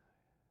way,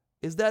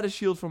 is that a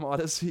shield from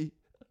Odyssey?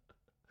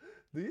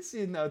 Do you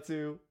see it now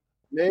too?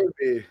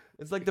 Maybe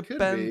it's like the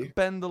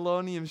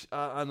Pendulonium.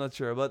 I'm not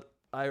sure, but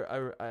I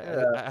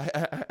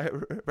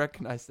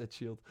recognize that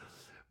shield.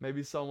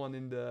 Maybe someone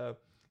in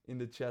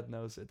the chat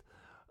knows it.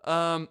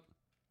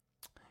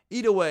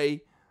 Either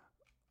way,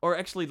 or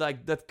actually,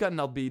 like that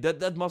cannot be.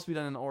 That must be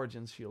then an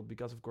Origins shield,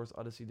 because of course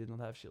Odyssey did not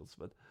have shields.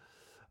 But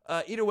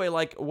either way,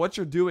 like what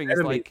you're doing is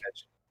like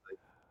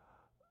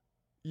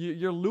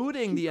you're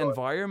looting the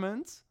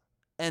environment,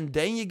 and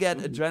then you get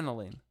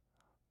adrenaline.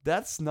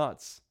 That's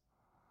nuts.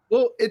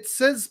 Well, it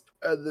says.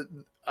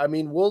 I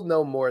mean, we'll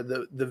know more.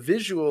 The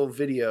visual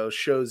video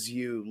shows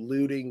you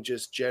looting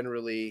just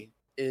generally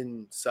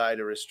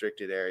inside a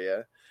restricted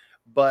area,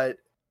 but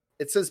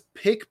it says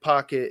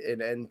pickpocket an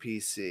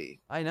NPC.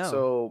 I know.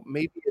 So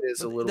maybe it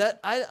is a little.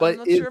 I'm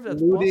not sure if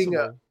that's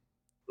possible.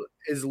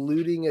 Is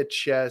looting a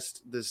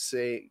chest the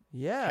same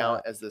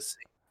count as the same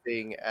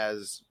thing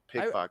as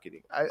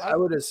pickpocketing? I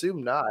would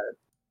assume not.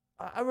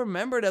 I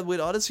remember that with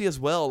Odyssey as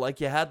well.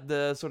 Like you had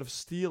the sort of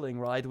stealing,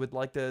 right, with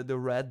like the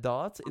red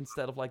dot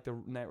instead of like the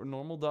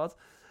normal dot.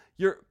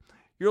 You're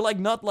like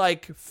not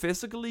like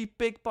physically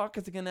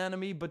pickpocketing an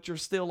enemy, but you're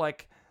still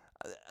like.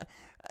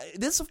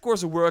 This is of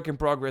course a work in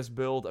progress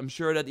build. I'm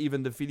sure that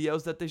even the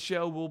videos that they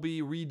show will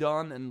be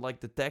redone and like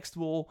the text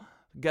will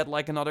get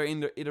like another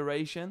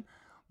iteration.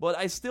 But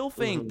I still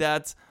think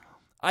that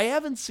I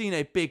haven't seen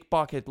a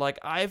pickpocket. Like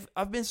I've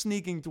been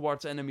sneaking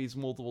towards enemies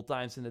multiple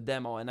times in the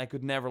demo, and I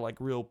could never like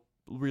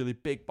really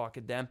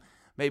pickpocket them.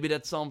 Maybe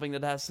that's something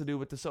that has to do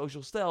with the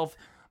social stealth.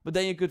 But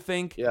then you could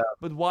think,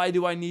 but why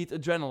do I need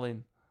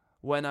adrenaline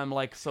when I'm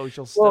like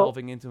social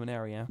stealthing into an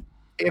area?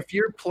 If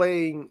you're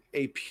playing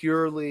a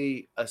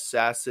purely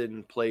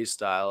assassin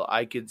playstyle,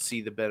 I could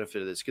see the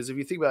benefit of this. Because if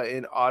you think about it,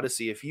 in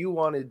Odyssey, if you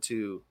wanted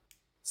to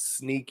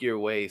sneak your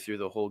way through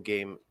the whole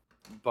game,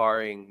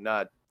 barring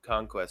not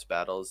conquest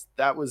battles,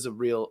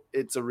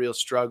 it's a real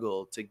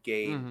struggle to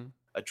gain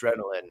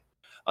adrenaline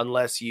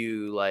unless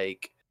you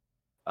like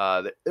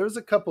there was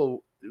a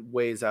couple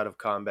ways out of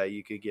combat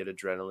you could get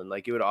adrenaline.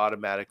 Like it would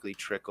automatically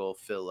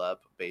fill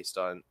up based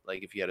on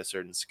like if you had a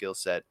certain skill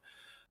set.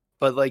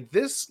 But like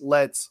this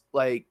lets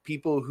like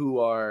people who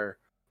are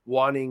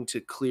wanting to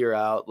clear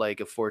out like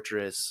a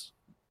fortress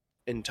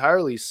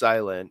entirely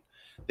silent,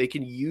 they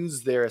can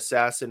use their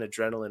assassin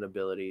adrenaline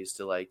abilities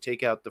to like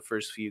take out the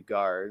first few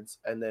guards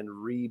and then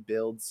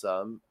rebuild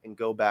some and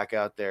go back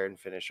out there and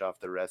finish off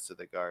the rest of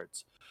the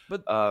guards.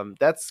 But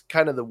that's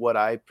kind of what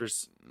I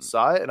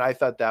saw it, and I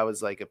thought that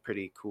was like a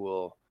pretty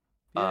cool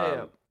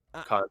concept.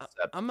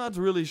 I'm not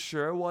really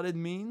sure what it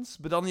means,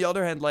 but on the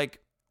other hand,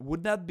 like,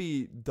 would that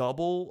be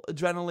double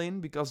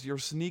adrenaline because you're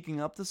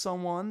sneaking up to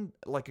someone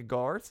like a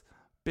guard,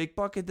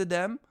 pickpocketed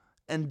them,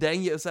 and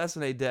then you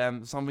assassinate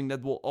them, something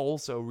that will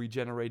also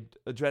regenerate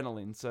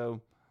adrenaline.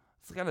 So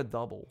it's kind of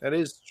double. That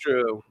is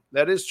true.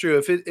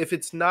 If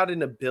it's not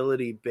an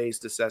ability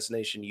based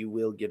assassination, you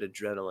will get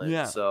adrenaline.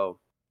 Yeah. So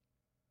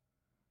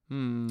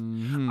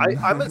I'm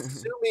I'm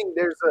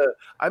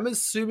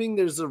assuming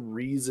there's a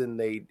reason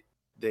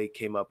they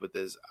came up with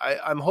this.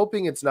 I'm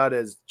hoping it's not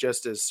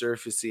just as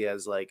surfacey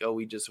as like, oh,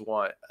 we just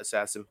want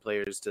assassin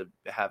players to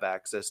have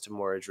access to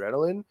more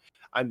adrenaline.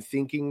 I'm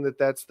thinking that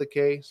that's the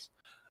case.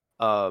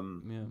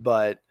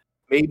 But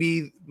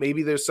maybe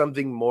there's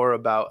something more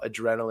about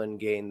adrenaline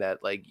gain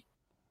that like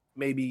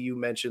maybe you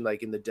mentioned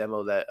like in the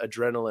demo that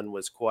adrenaline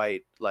was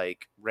quite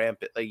like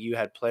rampant, like you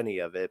had plenty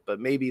of it, but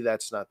maybe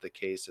that's not the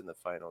case in the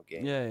final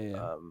game.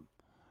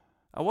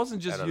 I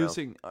wasn't just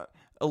using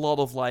a lot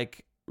of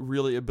like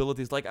really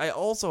abilities. Like I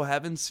also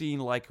haven't seen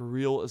like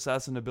real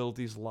assassin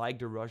abilities like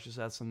the Rush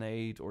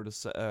Assassinate or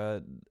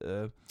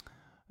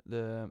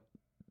the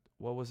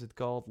what was it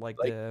called, like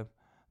the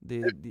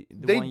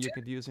one you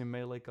could use in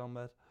melee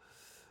combat.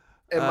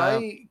 Am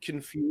I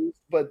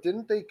confused? But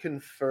didn't they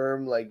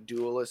confirm like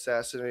dual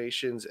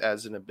assassinations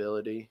as an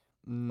ability?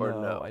 No, or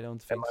no? I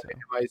don't think so. Am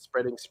I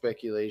spreading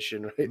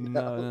speculation right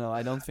now? No,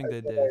 I don't think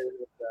they did.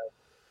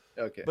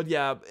 Okay. But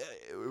yeah,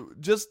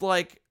 just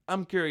like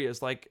I'm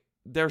curious, like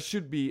there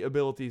should be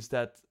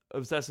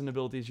assassin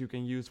abilities you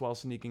can use while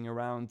sneaking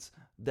around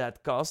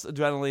that cost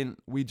adrenaline.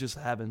 We just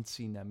haven't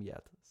seen them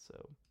yet.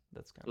 So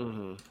that's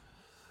kind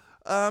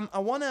of I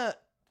want to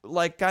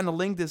like kind of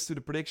link this to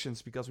the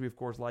predictions because we of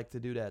course like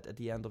to do that at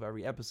the end of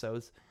every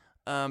episode.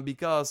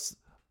 Because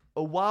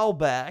a while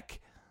back,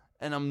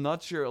 and I'm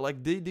not sure,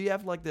 like do you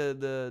have like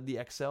the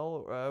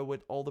Excel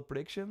with all the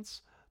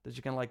predictions that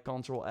you can like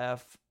Control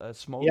F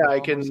smoke? Yeah,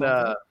 I can.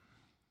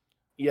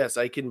 Yes,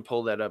 I can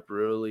pull that up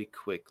really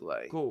quick.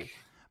 Like cool,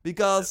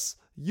 because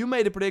you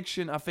made a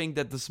prediction. I think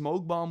that the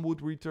smoke bomb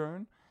would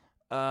return,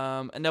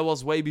 and that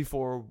was way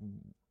before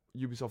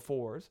Ubisoft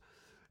Forward.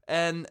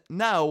 And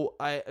now,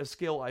 a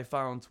skill I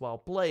found while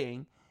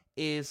playing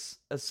is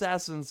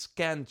Assassin's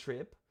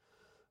Cantrip.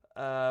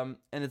 And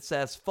it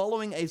says,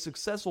 following a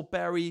successful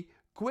parry,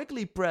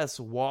 quickly press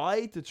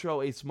Y to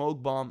throw a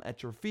smoke bomb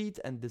at your feet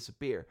and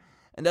disappear.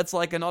 And that's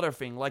like another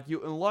thing. Like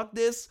you unlock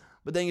this,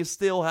 but then you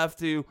still have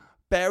to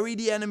parry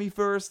the enemy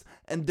first,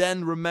 and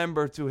then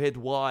remember to hit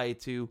Y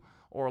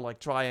or like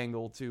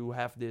triangle to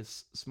have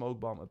this smoke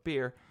bomb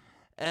appear.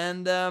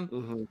 And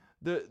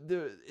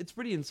the it's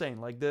pretty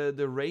insane. Like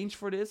the range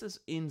for this is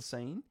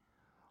insane.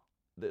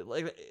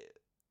 Like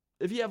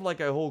if you have like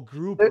a whole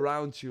group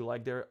around you,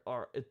 like there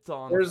are a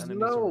ton. There's of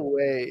enemies no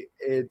way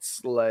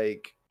it's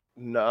like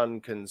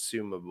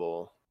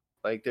non-consumable.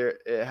 Like it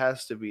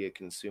has to be a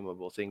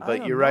consumable thing.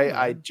 But you're right. Man.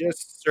 I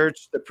just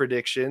searched the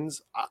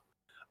predictions.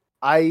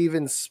 I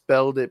even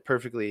spelled it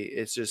perfectly.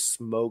 It's just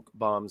smoke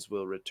bombs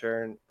will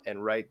return,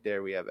 and right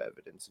there we have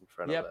evidence in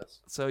front of us.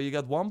 So you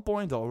got 1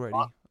 point already.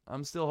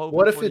 I'm still hoping.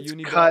 What if it's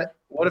cut?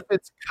 What if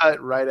it's cut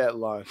right at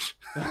launch?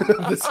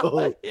 This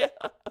whole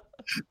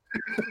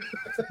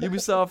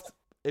Ubisoft,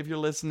 if you're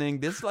listening,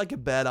 this is like a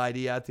bad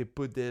idea to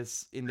put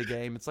this in the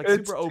game. It's like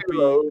super OP.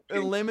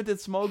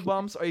 Unlimited smoke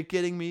bombs. Are you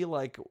kidding me?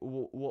 Like,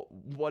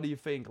 what do you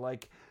think?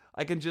 Like,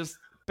 I can just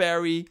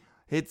parry,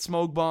 hit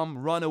smoke bomb,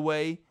 run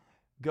away,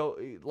 go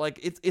like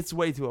it's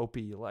way too OP.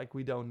 Like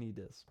we don't need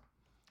this.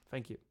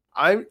 Thank you.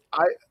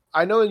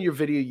 I know in your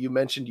video you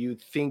mentioned you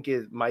think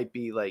it might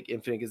be like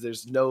infinite because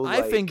there's no.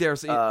 I think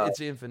like,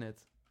 it's infinite.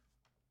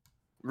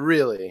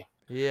 Really.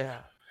 Yeah.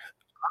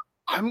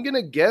 I'm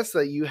gonna guess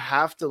that you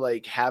have to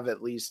like have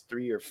at least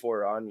 3 or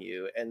 4 on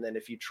you, and then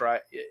if you try,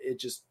 it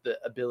just the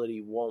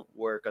ability won't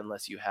work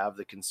unless you have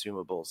the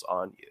consumables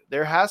on you.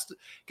 There has to,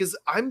 because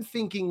I'm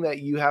thinking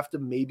that you have to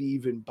maybe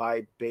even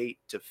buy bait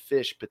to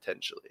fish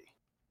potentially.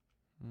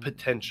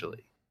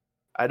 Potentially,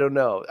 I don't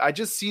know. I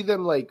just see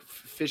them like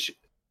fish.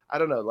 I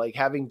don't know, like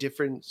having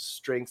different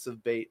strengths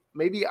of bait.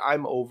 Maybe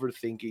I'm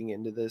overthinking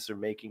into this or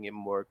making it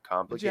more But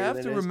complicated. you have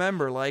than to it is.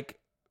 remember, like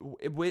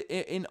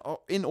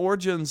in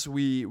Origins,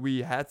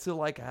 we had to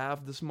like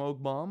have the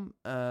smoke bomb,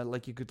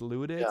 like you could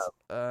loot it.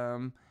 Yeah.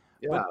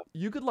 But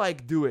you could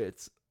like do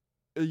it.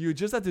 You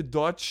just had to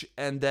dodge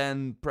and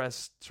then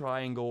press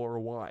triangle or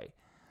Y,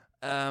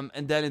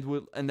 and then it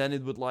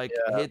would like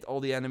hit all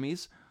the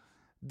enemies.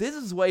 This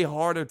is way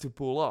harder to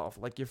pull off.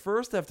 Like you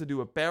first have to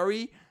do a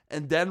parry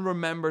and then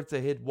remember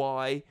to hit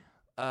Y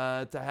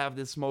to have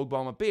this smoke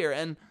bomb appear.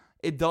 And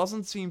it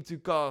doesn't seem to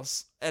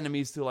cause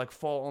enemies to like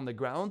fall on the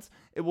ground.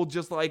 It will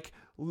just like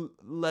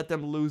let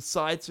them lose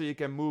sight so you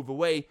can move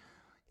away.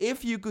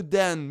 If you could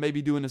then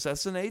maybe do an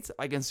assassinate,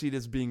 I can see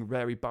this being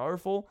very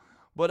powerful.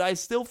 But I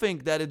still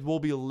think that it will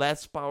be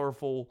less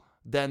powerful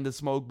than the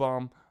smoke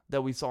bomb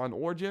that we saw in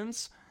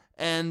Origins.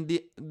 And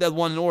that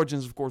one in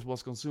Origins, of course,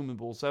 was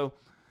consumable. So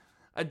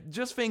I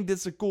just think this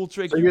is a cool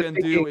trick you can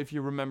do if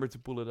you remember to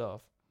pull it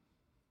off.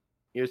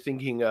 You're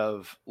thinking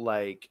of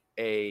like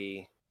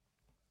an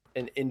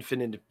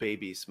infinite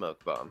baby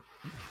smoke bomb.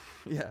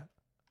 Yeah.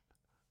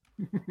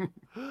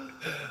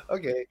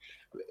 Okay.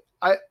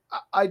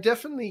 I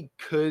definitely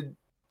could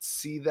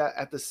see that.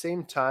 At the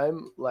same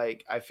time,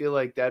 like I feel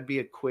like that'd be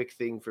a quick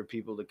thing for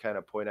people to kind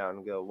of point out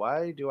and go,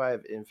 why do I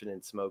have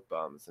infinite smoke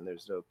bombs and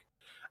there's no.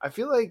 I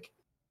feel like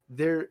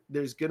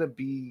there's gonna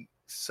be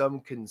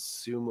some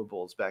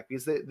consumables back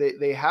because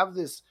they have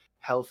this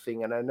health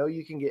thing, and I know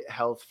you can get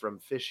health from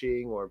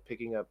fishing or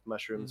picking up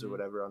mushrooms or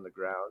whatever on the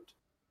ground,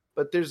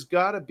 but there's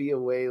got to be a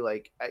way,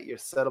 like at your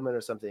settlement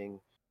or something,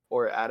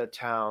 or at a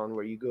town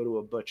where you go to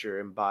a butcher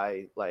and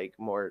buy like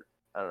more,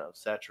 I don't know,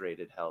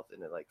 saturated health,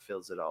 and it like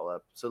fills it all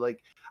up. So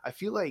like I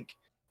feel like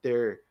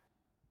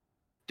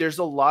there's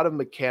a lot of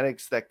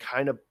mechanics that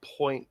kind of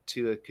point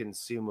to a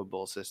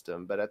consumable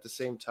system, but at the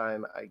same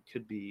time I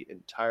could be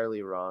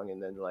entirely wrong.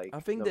 And then like I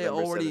think November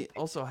they already 17th,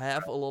 also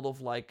have a lot of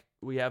like,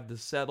 we have the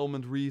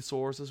settlement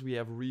resources, we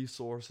have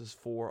resources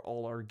for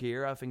all our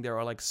gear. I think there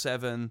are like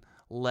 7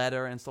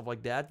 leather and stuff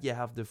like that. You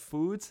have the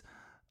food.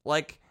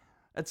 Like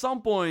at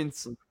some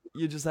point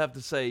you just have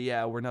to say,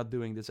 yeah, we're not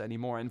doing this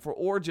anymore. And for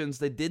Origins,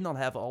 they did not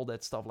have all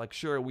that stuff. Like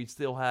sure, we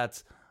still had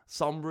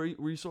some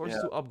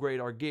resources to upgrade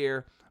our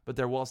gear, but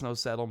there was no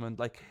settlement.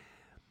 Like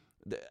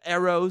the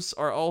arrows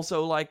are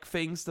also like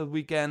things that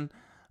we can.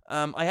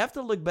 I have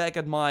to look back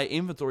at my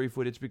inventory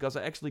footage because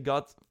I actually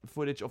got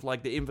footage of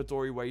like the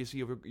inventory where you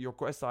see your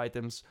quest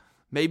items.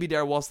 Maybe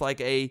there was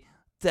like a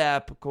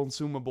tab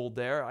consumable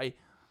there. I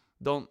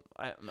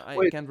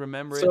can't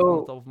remember it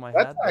on the top of my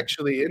head. That's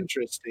actually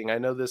interesting. I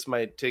know this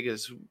might take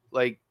us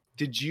like,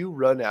 did you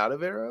run out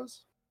of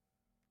arrows?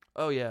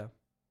 Oh yeah.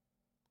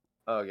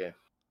 Okay.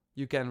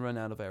 You can run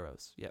out of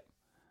arrows. Yeah.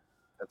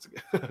 That's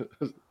good.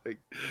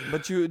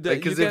 But you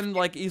can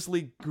like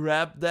easily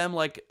grab them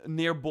like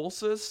near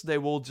bosses. They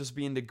will just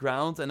be in the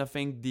ground, and I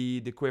think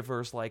the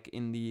quivers like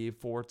in the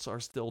forts are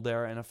still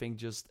there, and I think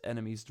just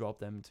enemies drop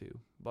them too.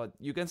 But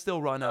you can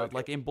still run out.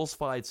 Like in boss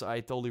fights, I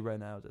totally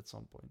ran out at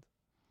some point.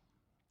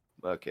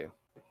 Okay,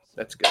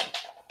 that's good.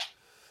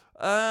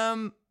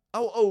 Whoa.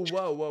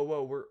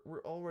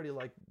 We're already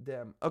like,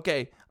 damn.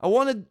 Okay,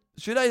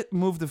 should I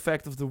move the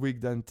fact of the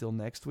week then till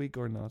next week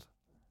or not?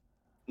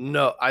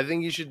 No, I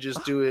think you should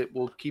just do it.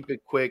 We'll keep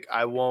it quick.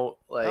 I won't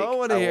like. I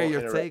want to hear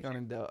your take on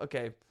it though.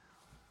 Okay.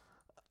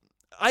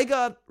 I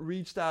got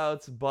reached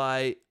out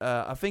by,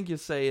 I think you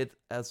say it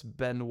as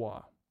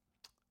Benoit.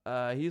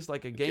 He's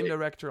like a game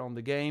director on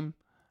the game,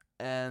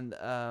 and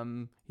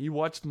he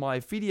watched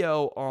my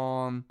video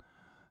on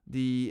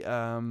the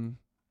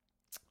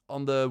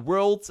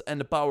world and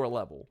the power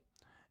level.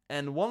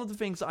 And one of the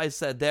things I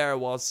said there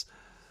was,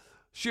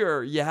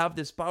 sure, you have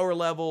this power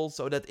level,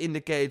 so that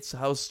indicates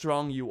how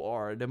strong you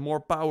are. The more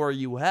power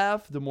you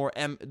have, the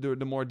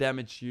more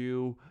damage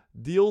you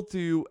deal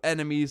to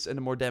enemies, and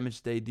the more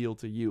damage they deal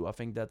to you. I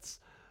think that's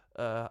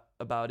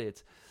about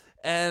it.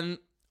 And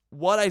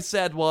what I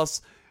said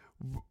was,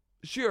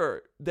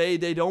 sure, they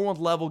don't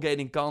want level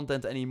gating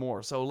content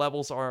anymore, so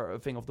levels are a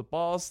thing of the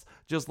past.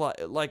 Just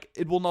like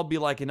it will not be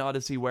like in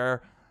Odyssey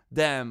where,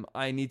 damn,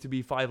 I need to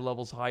be 5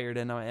 levels higher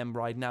than I am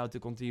right now to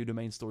continue the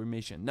main story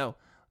mission. No,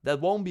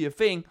 that won't be a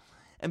thing.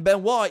 And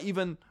Benoit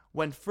even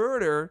went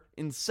further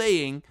in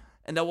saying,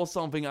 and that was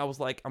something I was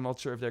like, I'm not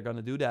sure if they're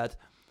gonna do that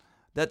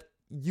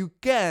you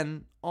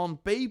can, on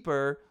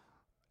paper,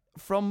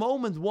 from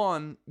moment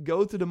 1,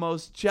 go to the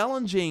most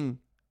challenging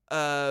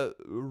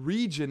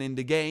region in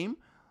the game,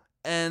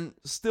 and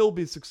still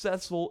be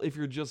successful if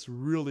you're just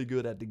really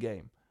good at the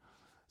game.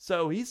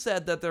 So he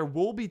said that there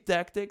will be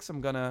tactics.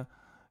 I'm gonna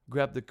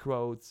grab the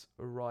quote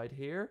right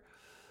here.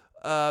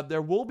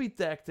 There will be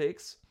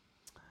tactics.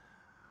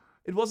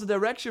 It was a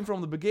direction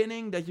from the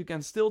beginning that you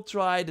can still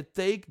try to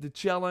take the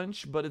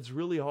challenge, but it's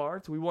really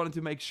hard. We wanted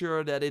to make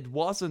sure that it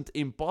wasn't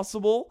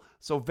impossible,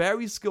 so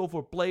very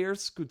skillful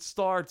players could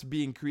start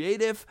being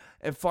creative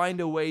and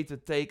find a way to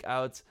take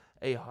out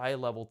a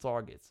high-level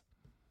target.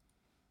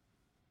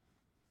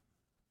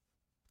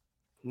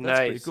 That's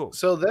pretty Nice. cool.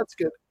 So that's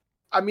good.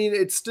 I mean,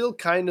 it's still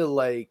kind of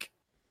like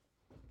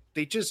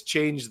they just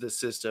changed the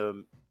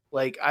system.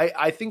 Like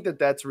I think that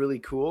that's really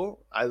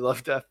cool. I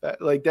love that.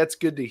 Like that's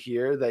good to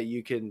hear that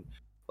you can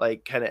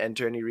like kind of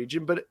enter any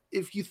region. But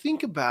if you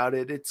think about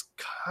it, it's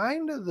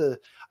kind of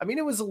I mean,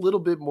 it was a little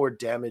bit more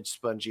damage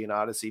spongy in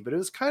Odyssey, but it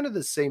was kind of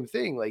the same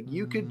thing. Like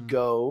you could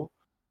go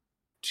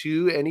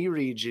to any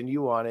region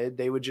you wanted.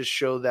 They would just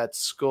show that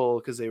skull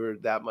because they were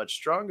that much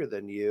stronger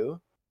than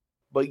you.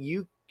 But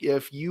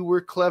if you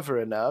were clever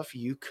enough,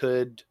 you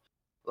could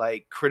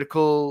like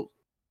critical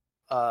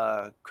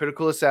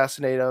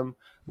assassinate them,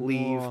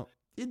 leave. Well,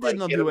 it did like,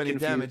 not get do them any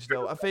confused. damage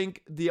though. I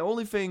think the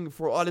only thing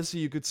for Odyssey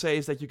you could say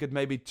is that you could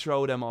maybe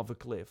throw them off a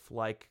cliff,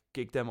 like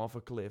kick them off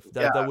a cliff.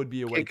 That would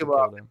be a way Kick to them kill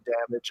off them. and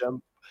damage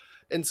them.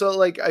 And so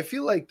like I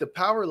feel like the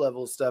power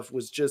level stuff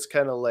was just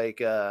kind of like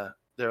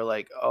they're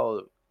like,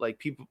 oh, like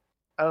people,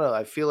 I don't know,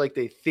 I feel like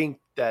they think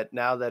that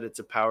now that it's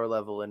a power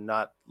level and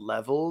not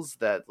levels,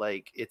 that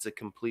like it's a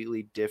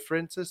completely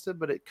different system,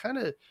 but it kind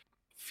of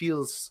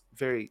feels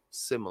very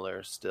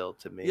similar still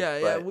to me.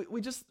 Yeah. We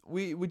just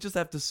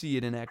have to see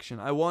it in action.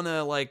 I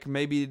wanna like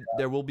maybe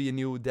there will be a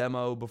new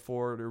demo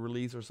before the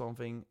release or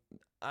something.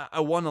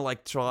 I wanna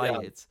like try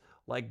it,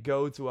 like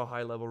go to a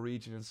high level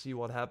region and see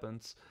what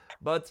happens.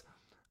 But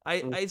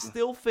I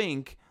still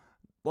think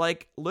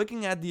like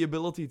looking at the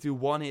ability to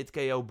one hit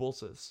KO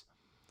bosses,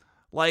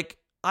 like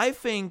I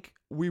think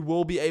we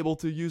will be able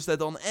to use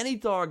that on any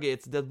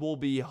target that will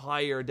be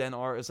higher than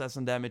our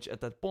assassin damage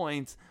at that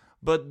point,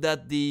 but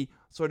that the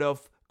sort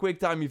of quick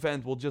time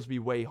event will just be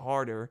way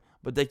harder,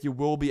 but that you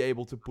will be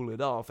able to pull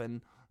it off.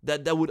 And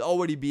that would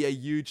already be a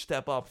huge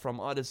step up from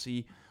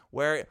Odyssey,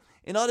 where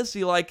in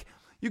Odyssey, like,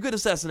 you could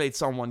assassinate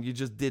someone, you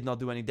just did not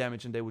do any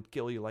damage and they would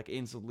kill you, like,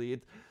 instantly.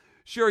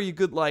 Sure, you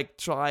could, like,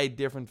 try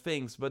different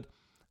things, but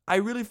I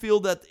really feel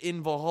that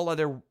in Valhalla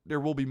there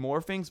will be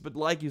more things, but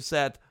like you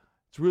said,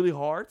 it's really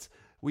hard.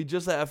 We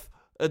just have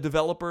a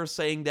developer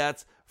saying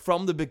that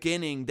from the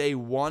beginning they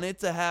wanted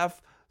to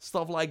have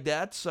stuff like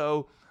that.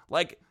 So,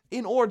 like,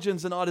 in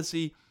Origins and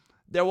Odyssey,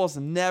 there was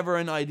never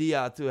an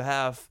idea to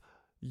have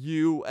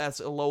you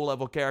as a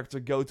low-level character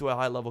go to a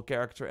high-level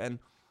character and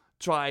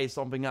try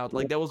something out.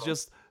 Like, that was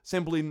just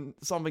simply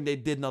something they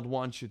did not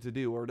want you to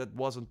do, or that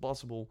wasn't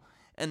possible.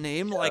 And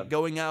him, like,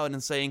 going out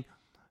and saying,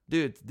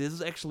 dude, this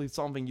is actually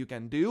something you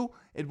can do.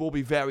 It will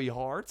be very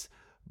hard,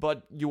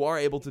 but you are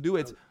able to do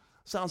it.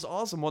 Sounds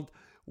awesome.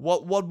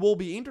 What will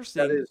be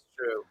interesting? That is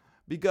true.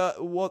 Because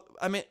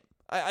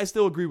I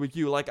still agree with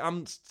you. Like,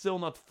 I'm still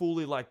not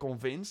fully, like,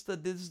 convinced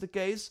that this is the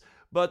case,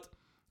 but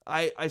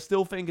I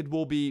still think it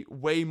will be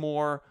way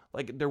more,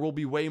 like, there will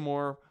be way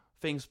more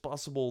things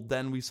possible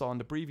than we saw in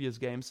the previous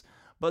games.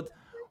 But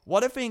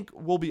what I think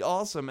will be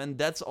awesome, and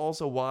that's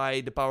also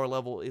why the power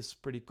level is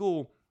pretty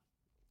cool,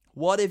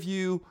 what if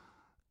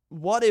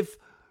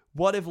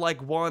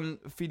like one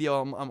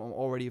video, I'm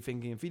already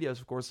thinking in videos,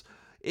 of course,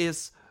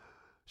 is,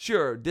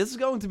 sure, this is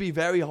going to be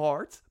very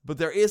hard, but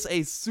there is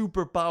a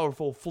super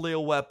powerful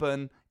flail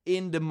weapon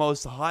in the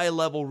most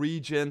high-level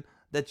region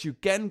that you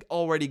can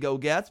already go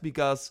get,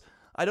 because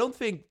I don't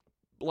think,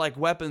 like,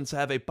 weapons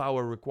have a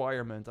power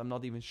requirement. I'm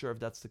not even sure if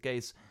that's the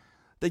case.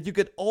 That you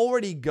could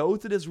already go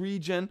to this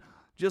region,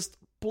 just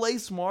play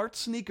smart,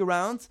 sneak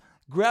around,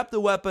 grab the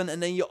weapon,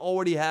 and then you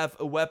already have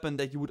a weapon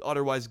that you would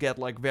otherwise get,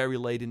 like, very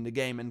late in the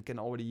game and can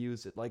already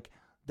use it. Like,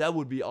 that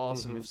would be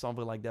awesome if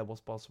something like that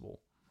was possible.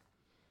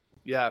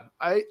 Yeah,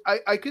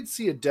 I could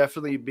see it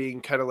definitely being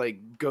kind of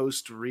like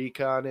Ghost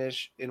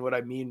Recon-ish. And what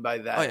I mean by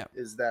that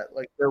is that,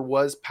 like, there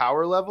was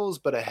power levels,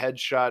 but a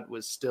headshot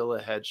was still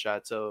a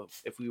headshot. So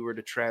if we were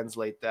to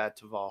translate that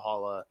to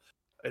Valhalla,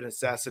 an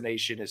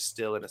assassination is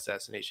still an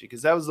assassination.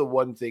 Because that was the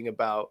one thing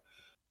about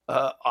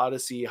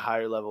Odyssey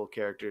higher level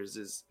characters,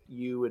 is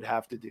you would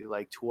have to do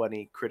like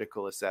 20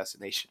 critical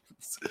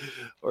assassinations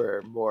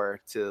or more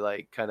to,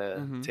 like, kind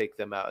of take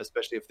them out,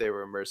 especially if they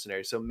were a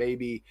mercenary. So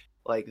maybe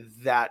like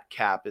that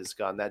cap is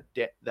gone,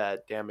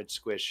 that damage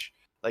squish.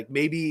 Like,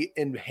 maybe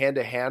in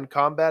hand-to-hand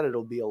combat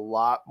it'll be a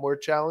lot more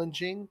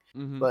challenging,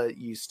 but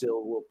you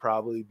still will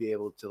probably be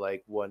able to,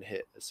 like,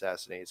 one-hit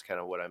assassinate is kind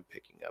of what I'm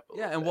picking up a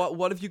little and bit.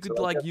 what if you could,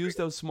 like, use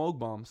those smoke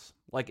bombs?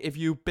 Like, if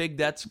you pick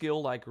that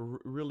skill, like,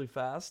 really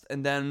fast,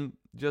 and then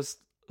just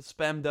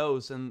spam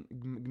those and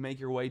make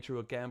your way through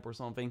a camp or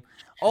something.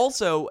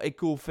 Also, a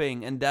cool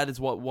thing, and that is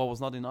what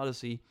was not in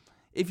Odyssey,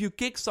 if you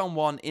kick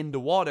someone in the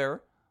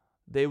water,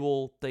 they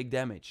will take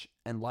damage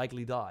and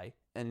likely die.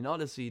 And in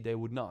Odyssey, they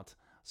would not.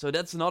 So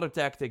that's another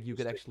tactic you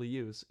could actually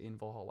use in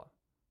Valhalla.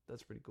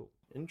 That's pretty cool.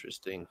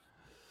 Interesting.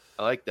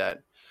 I like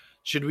that.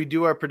 Should we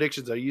do our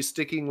predictions? Are you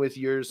sticking with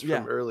yours Yeah.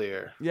 from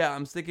earlier? Yeah,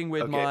 I'm sticking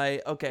with Okay. my...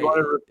 You want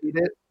to repeat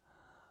it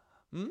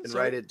and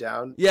Sorry? write it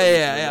down? Yeah, so we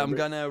yeah, can yeah. I'm remember?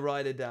 gonna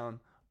write it down.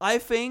 I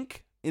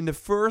think in the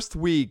first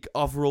week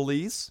of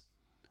release,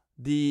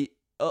 the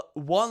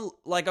one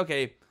like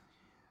okay,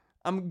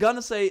 I'm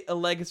gonna say a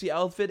legacy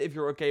outfit if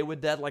you're okay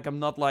with that. Like I'm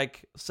not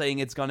like saying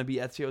it's gonna be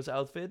Ezio's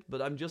outfit,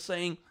 but I'm just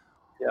saying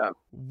Yeah.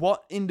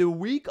 what in the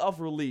week of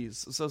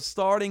release. So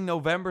starting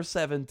November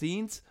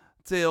 17th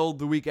till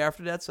the week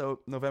after that, so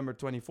November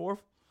 24th,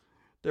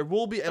 there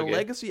will be a Okay.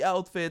 legacy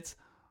outfit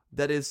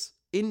that is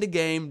in the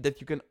game that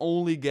you can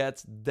only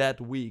get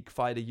that week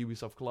via the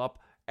Ubisoft Club.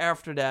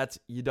 After that,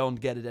 you don't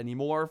get it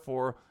anymore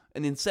for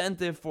an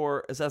incentive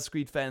for Assassin's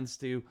Creed fans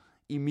to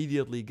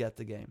immediately get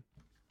the game.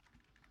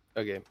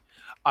 Okay.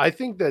 I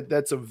think that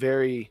that's a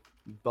very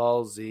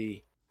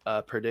ballsy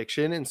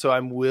prediction, and so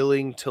I'm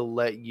willing to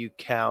let you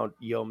count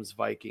Yom's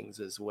Vikings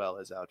as well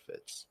as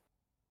outfits.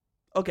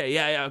 Okay,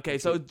 yeah, okay.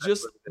 So That's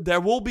just what it is.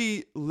 there will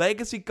be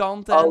legacy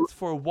content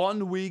for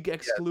 1 week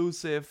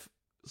exclusive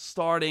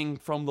starting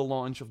from the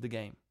launch of the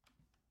game.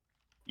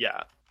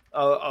 Yeah.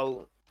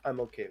 I'm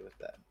okay with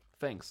that.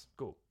 Thanks.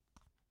 Cool.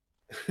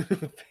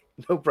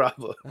 No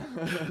problem.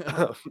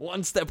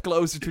 1 step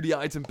closer to the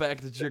item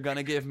pack that you're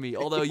gonna give me,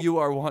 although you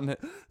are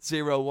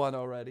 101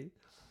 already.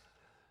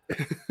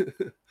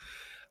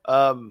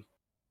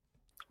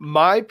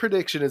 My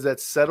prediction is that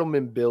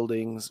settlement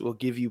buildings will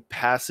give you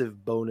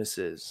passive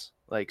bonuses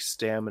like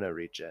stamina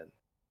regen.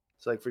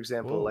 So, like for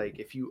example, Whoa. like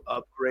if you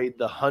upgrade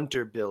the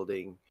hunter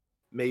building,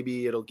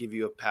 maybe it'll give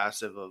you a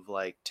passive of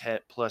like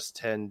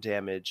 10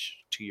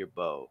 damage to your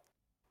bow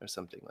or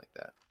something like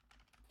that.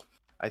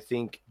 I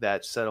think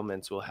that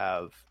settlements will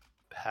have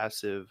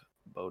passive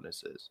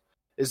bonuses.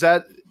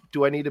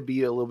 Do I need to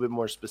be a little bit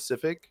more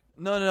specific?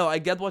 No, I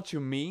get what you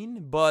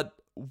mean, but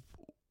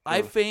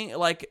I think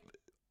like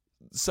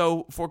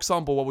so for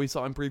example what we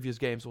saw in previous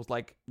games was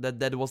like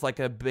that was like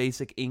a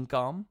basic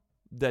income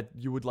that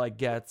you would like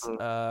get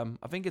I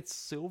think it's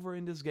silver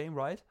in this game,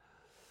 right?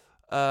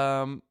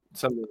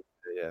 Something,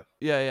 yeah.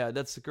 Yeah,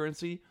 that's the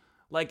currency.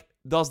 Like,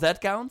 does that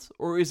count,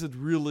 or is it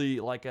really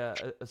like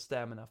a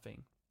stamina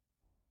thing?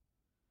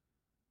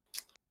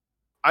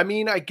 I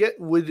mean, I get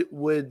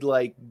would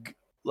like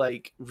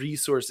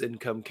resource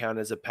income count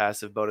as a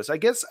passive bonus. I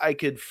guess I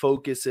could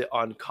focus it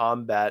on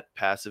combat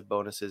passive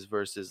bonuses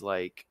versus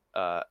like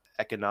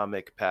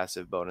economic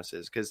passive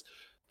bonuses, because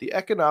the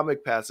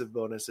economic passive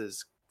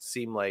bonuses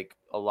seem like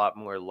a lot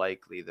more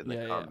likely than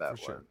the combat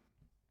for one. sure.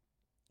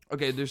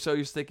 Okay, so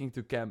you're sticking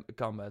to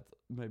combat.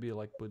 Maybe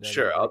like put that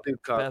Sure, in, I'll like, do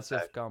combat.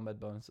 passive combat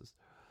bonuses.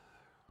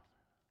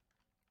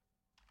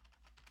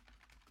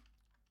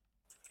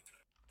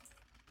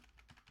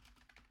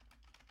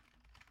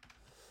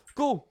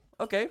 Cool.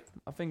 Okay,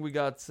 I think we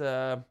got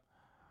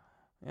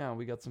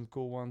we got some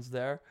cool ones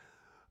there.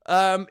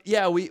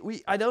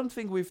 We I don't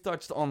think we've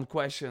touched on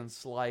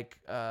questions like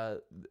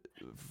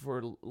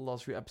for the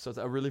last few episodes.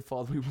 I really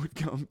thought we would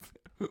come.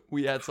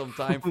 We had some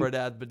time for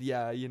that, but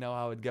yeah, you know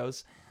how it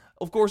goes.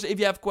 Of course, if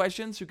you have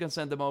questions, you can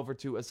send them over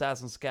to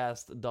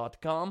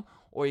assassinscast.com,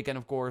 or you can,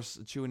 of course,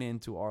 tune in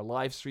to our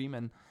live stream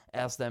and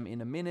ask them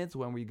in a minute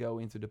when we go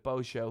into the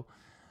post show.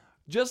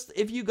 Just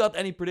if you got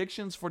any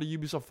predictions for the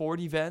Ubisoft Forward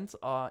event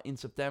in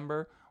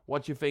September,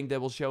 what you think they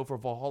will show for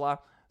Valhalla,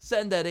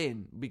 send that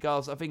in,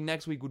 because I think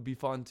next week would be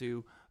fun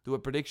to do a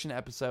prediction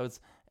episode.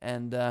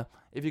 And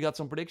if you got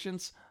some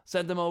predictions,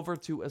 send them over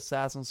to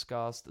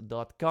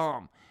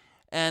assassinscast.com.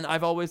 And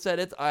I've always said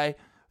it, I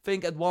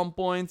think at one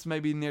point,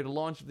 maybe near the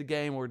launch of the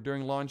game or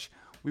during launch,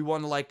 we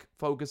want to like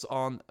focus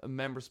on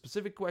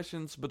member-specific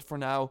questions. But for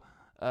now,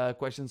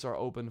 questions are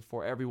open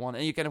for everyone.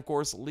 And you can, of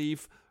course,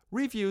 leave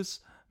reviews,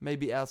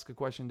 maybe ask a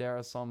question there,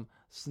 as some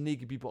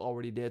sneaky people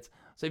already did.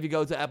 So if you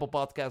go to Apple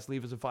Podcasts,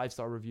 leave us a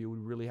 5-star review. It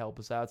would really help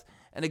us out.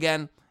 And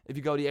again, if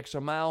you go the extra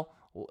mile,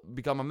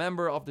 become a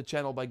member of the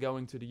channel by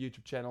going to the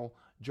YouTube channel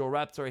Joe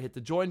Raptor, hit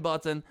the join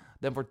button.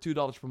 Then for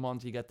 $2 per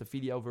month, you get the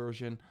video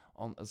version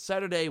on a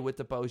Saturday with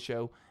the post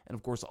show, and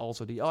of course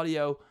also the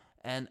audio.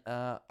 And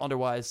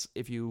otherwise,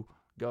 if you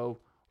go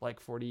like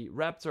for the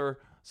Raptor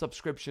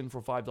subscription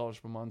for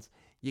 $5 per month,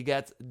 you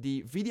get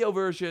the video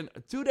version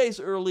 2 days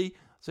early,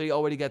 so you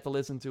already get to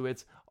listen to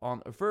it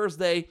on a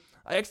Thursday.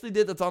 I actually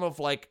did a ton of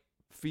like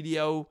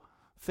video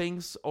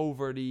things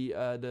over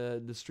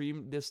the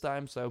stream this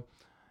time, so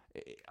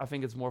I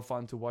think it's more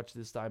fun to watch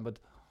this time. But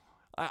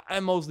I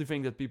mostly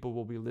think that people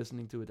will be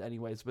listening to it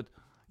anyways. But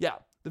yeah,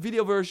 the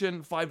video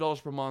version,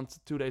 $5 per month,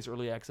 2 days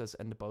early access,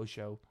 and the post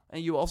show.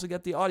 And you also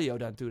get the audio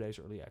then 2 days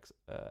early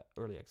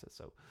access.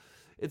 So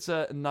it's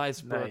a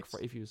nice perk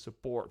for if you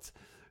support.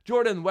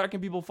 Jordan, where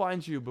can people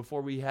find you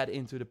before we head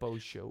into the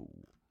post show?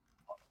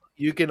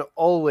 You can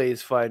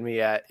always find me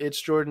at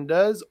It's Jordan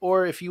Does,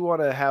 or if you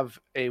want to have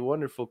a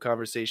wonderful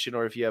conversation,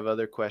 or if you have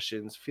other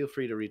questions, feel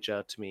free to reach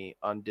out to me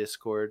on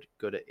Discord.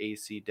 Go to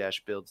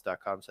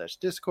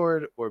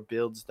ac-builds.com/Discord or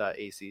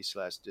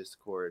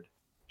builds.ac/Discord.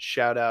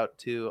 Shout out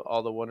to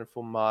all the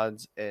wonderful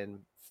mods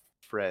and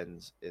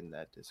friends in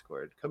that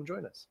Discord. Come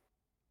join us.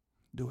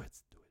 Do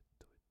it.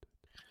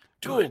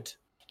 Do it.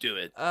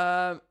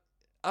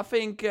 I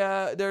think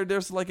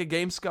there's like a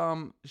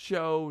Gamescom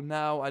show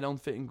now. I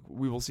don't think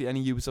we will see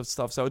any Ubisoft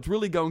stuff. So it's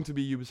really going to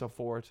be Ubisoft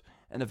Forward.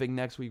 And I think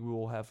next week we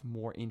will have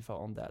more info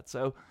on that.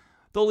 So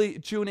totally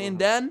tune in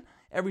then.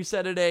 Every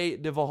Saturday,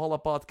 the Valhalla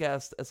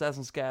podcast,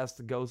 Assassin's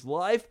Cast, goes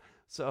live.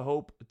 So I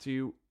hope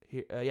to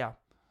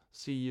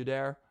see you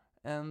there.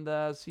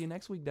 And see you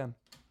next week then.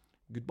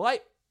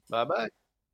 Goodbye. Bye-bye.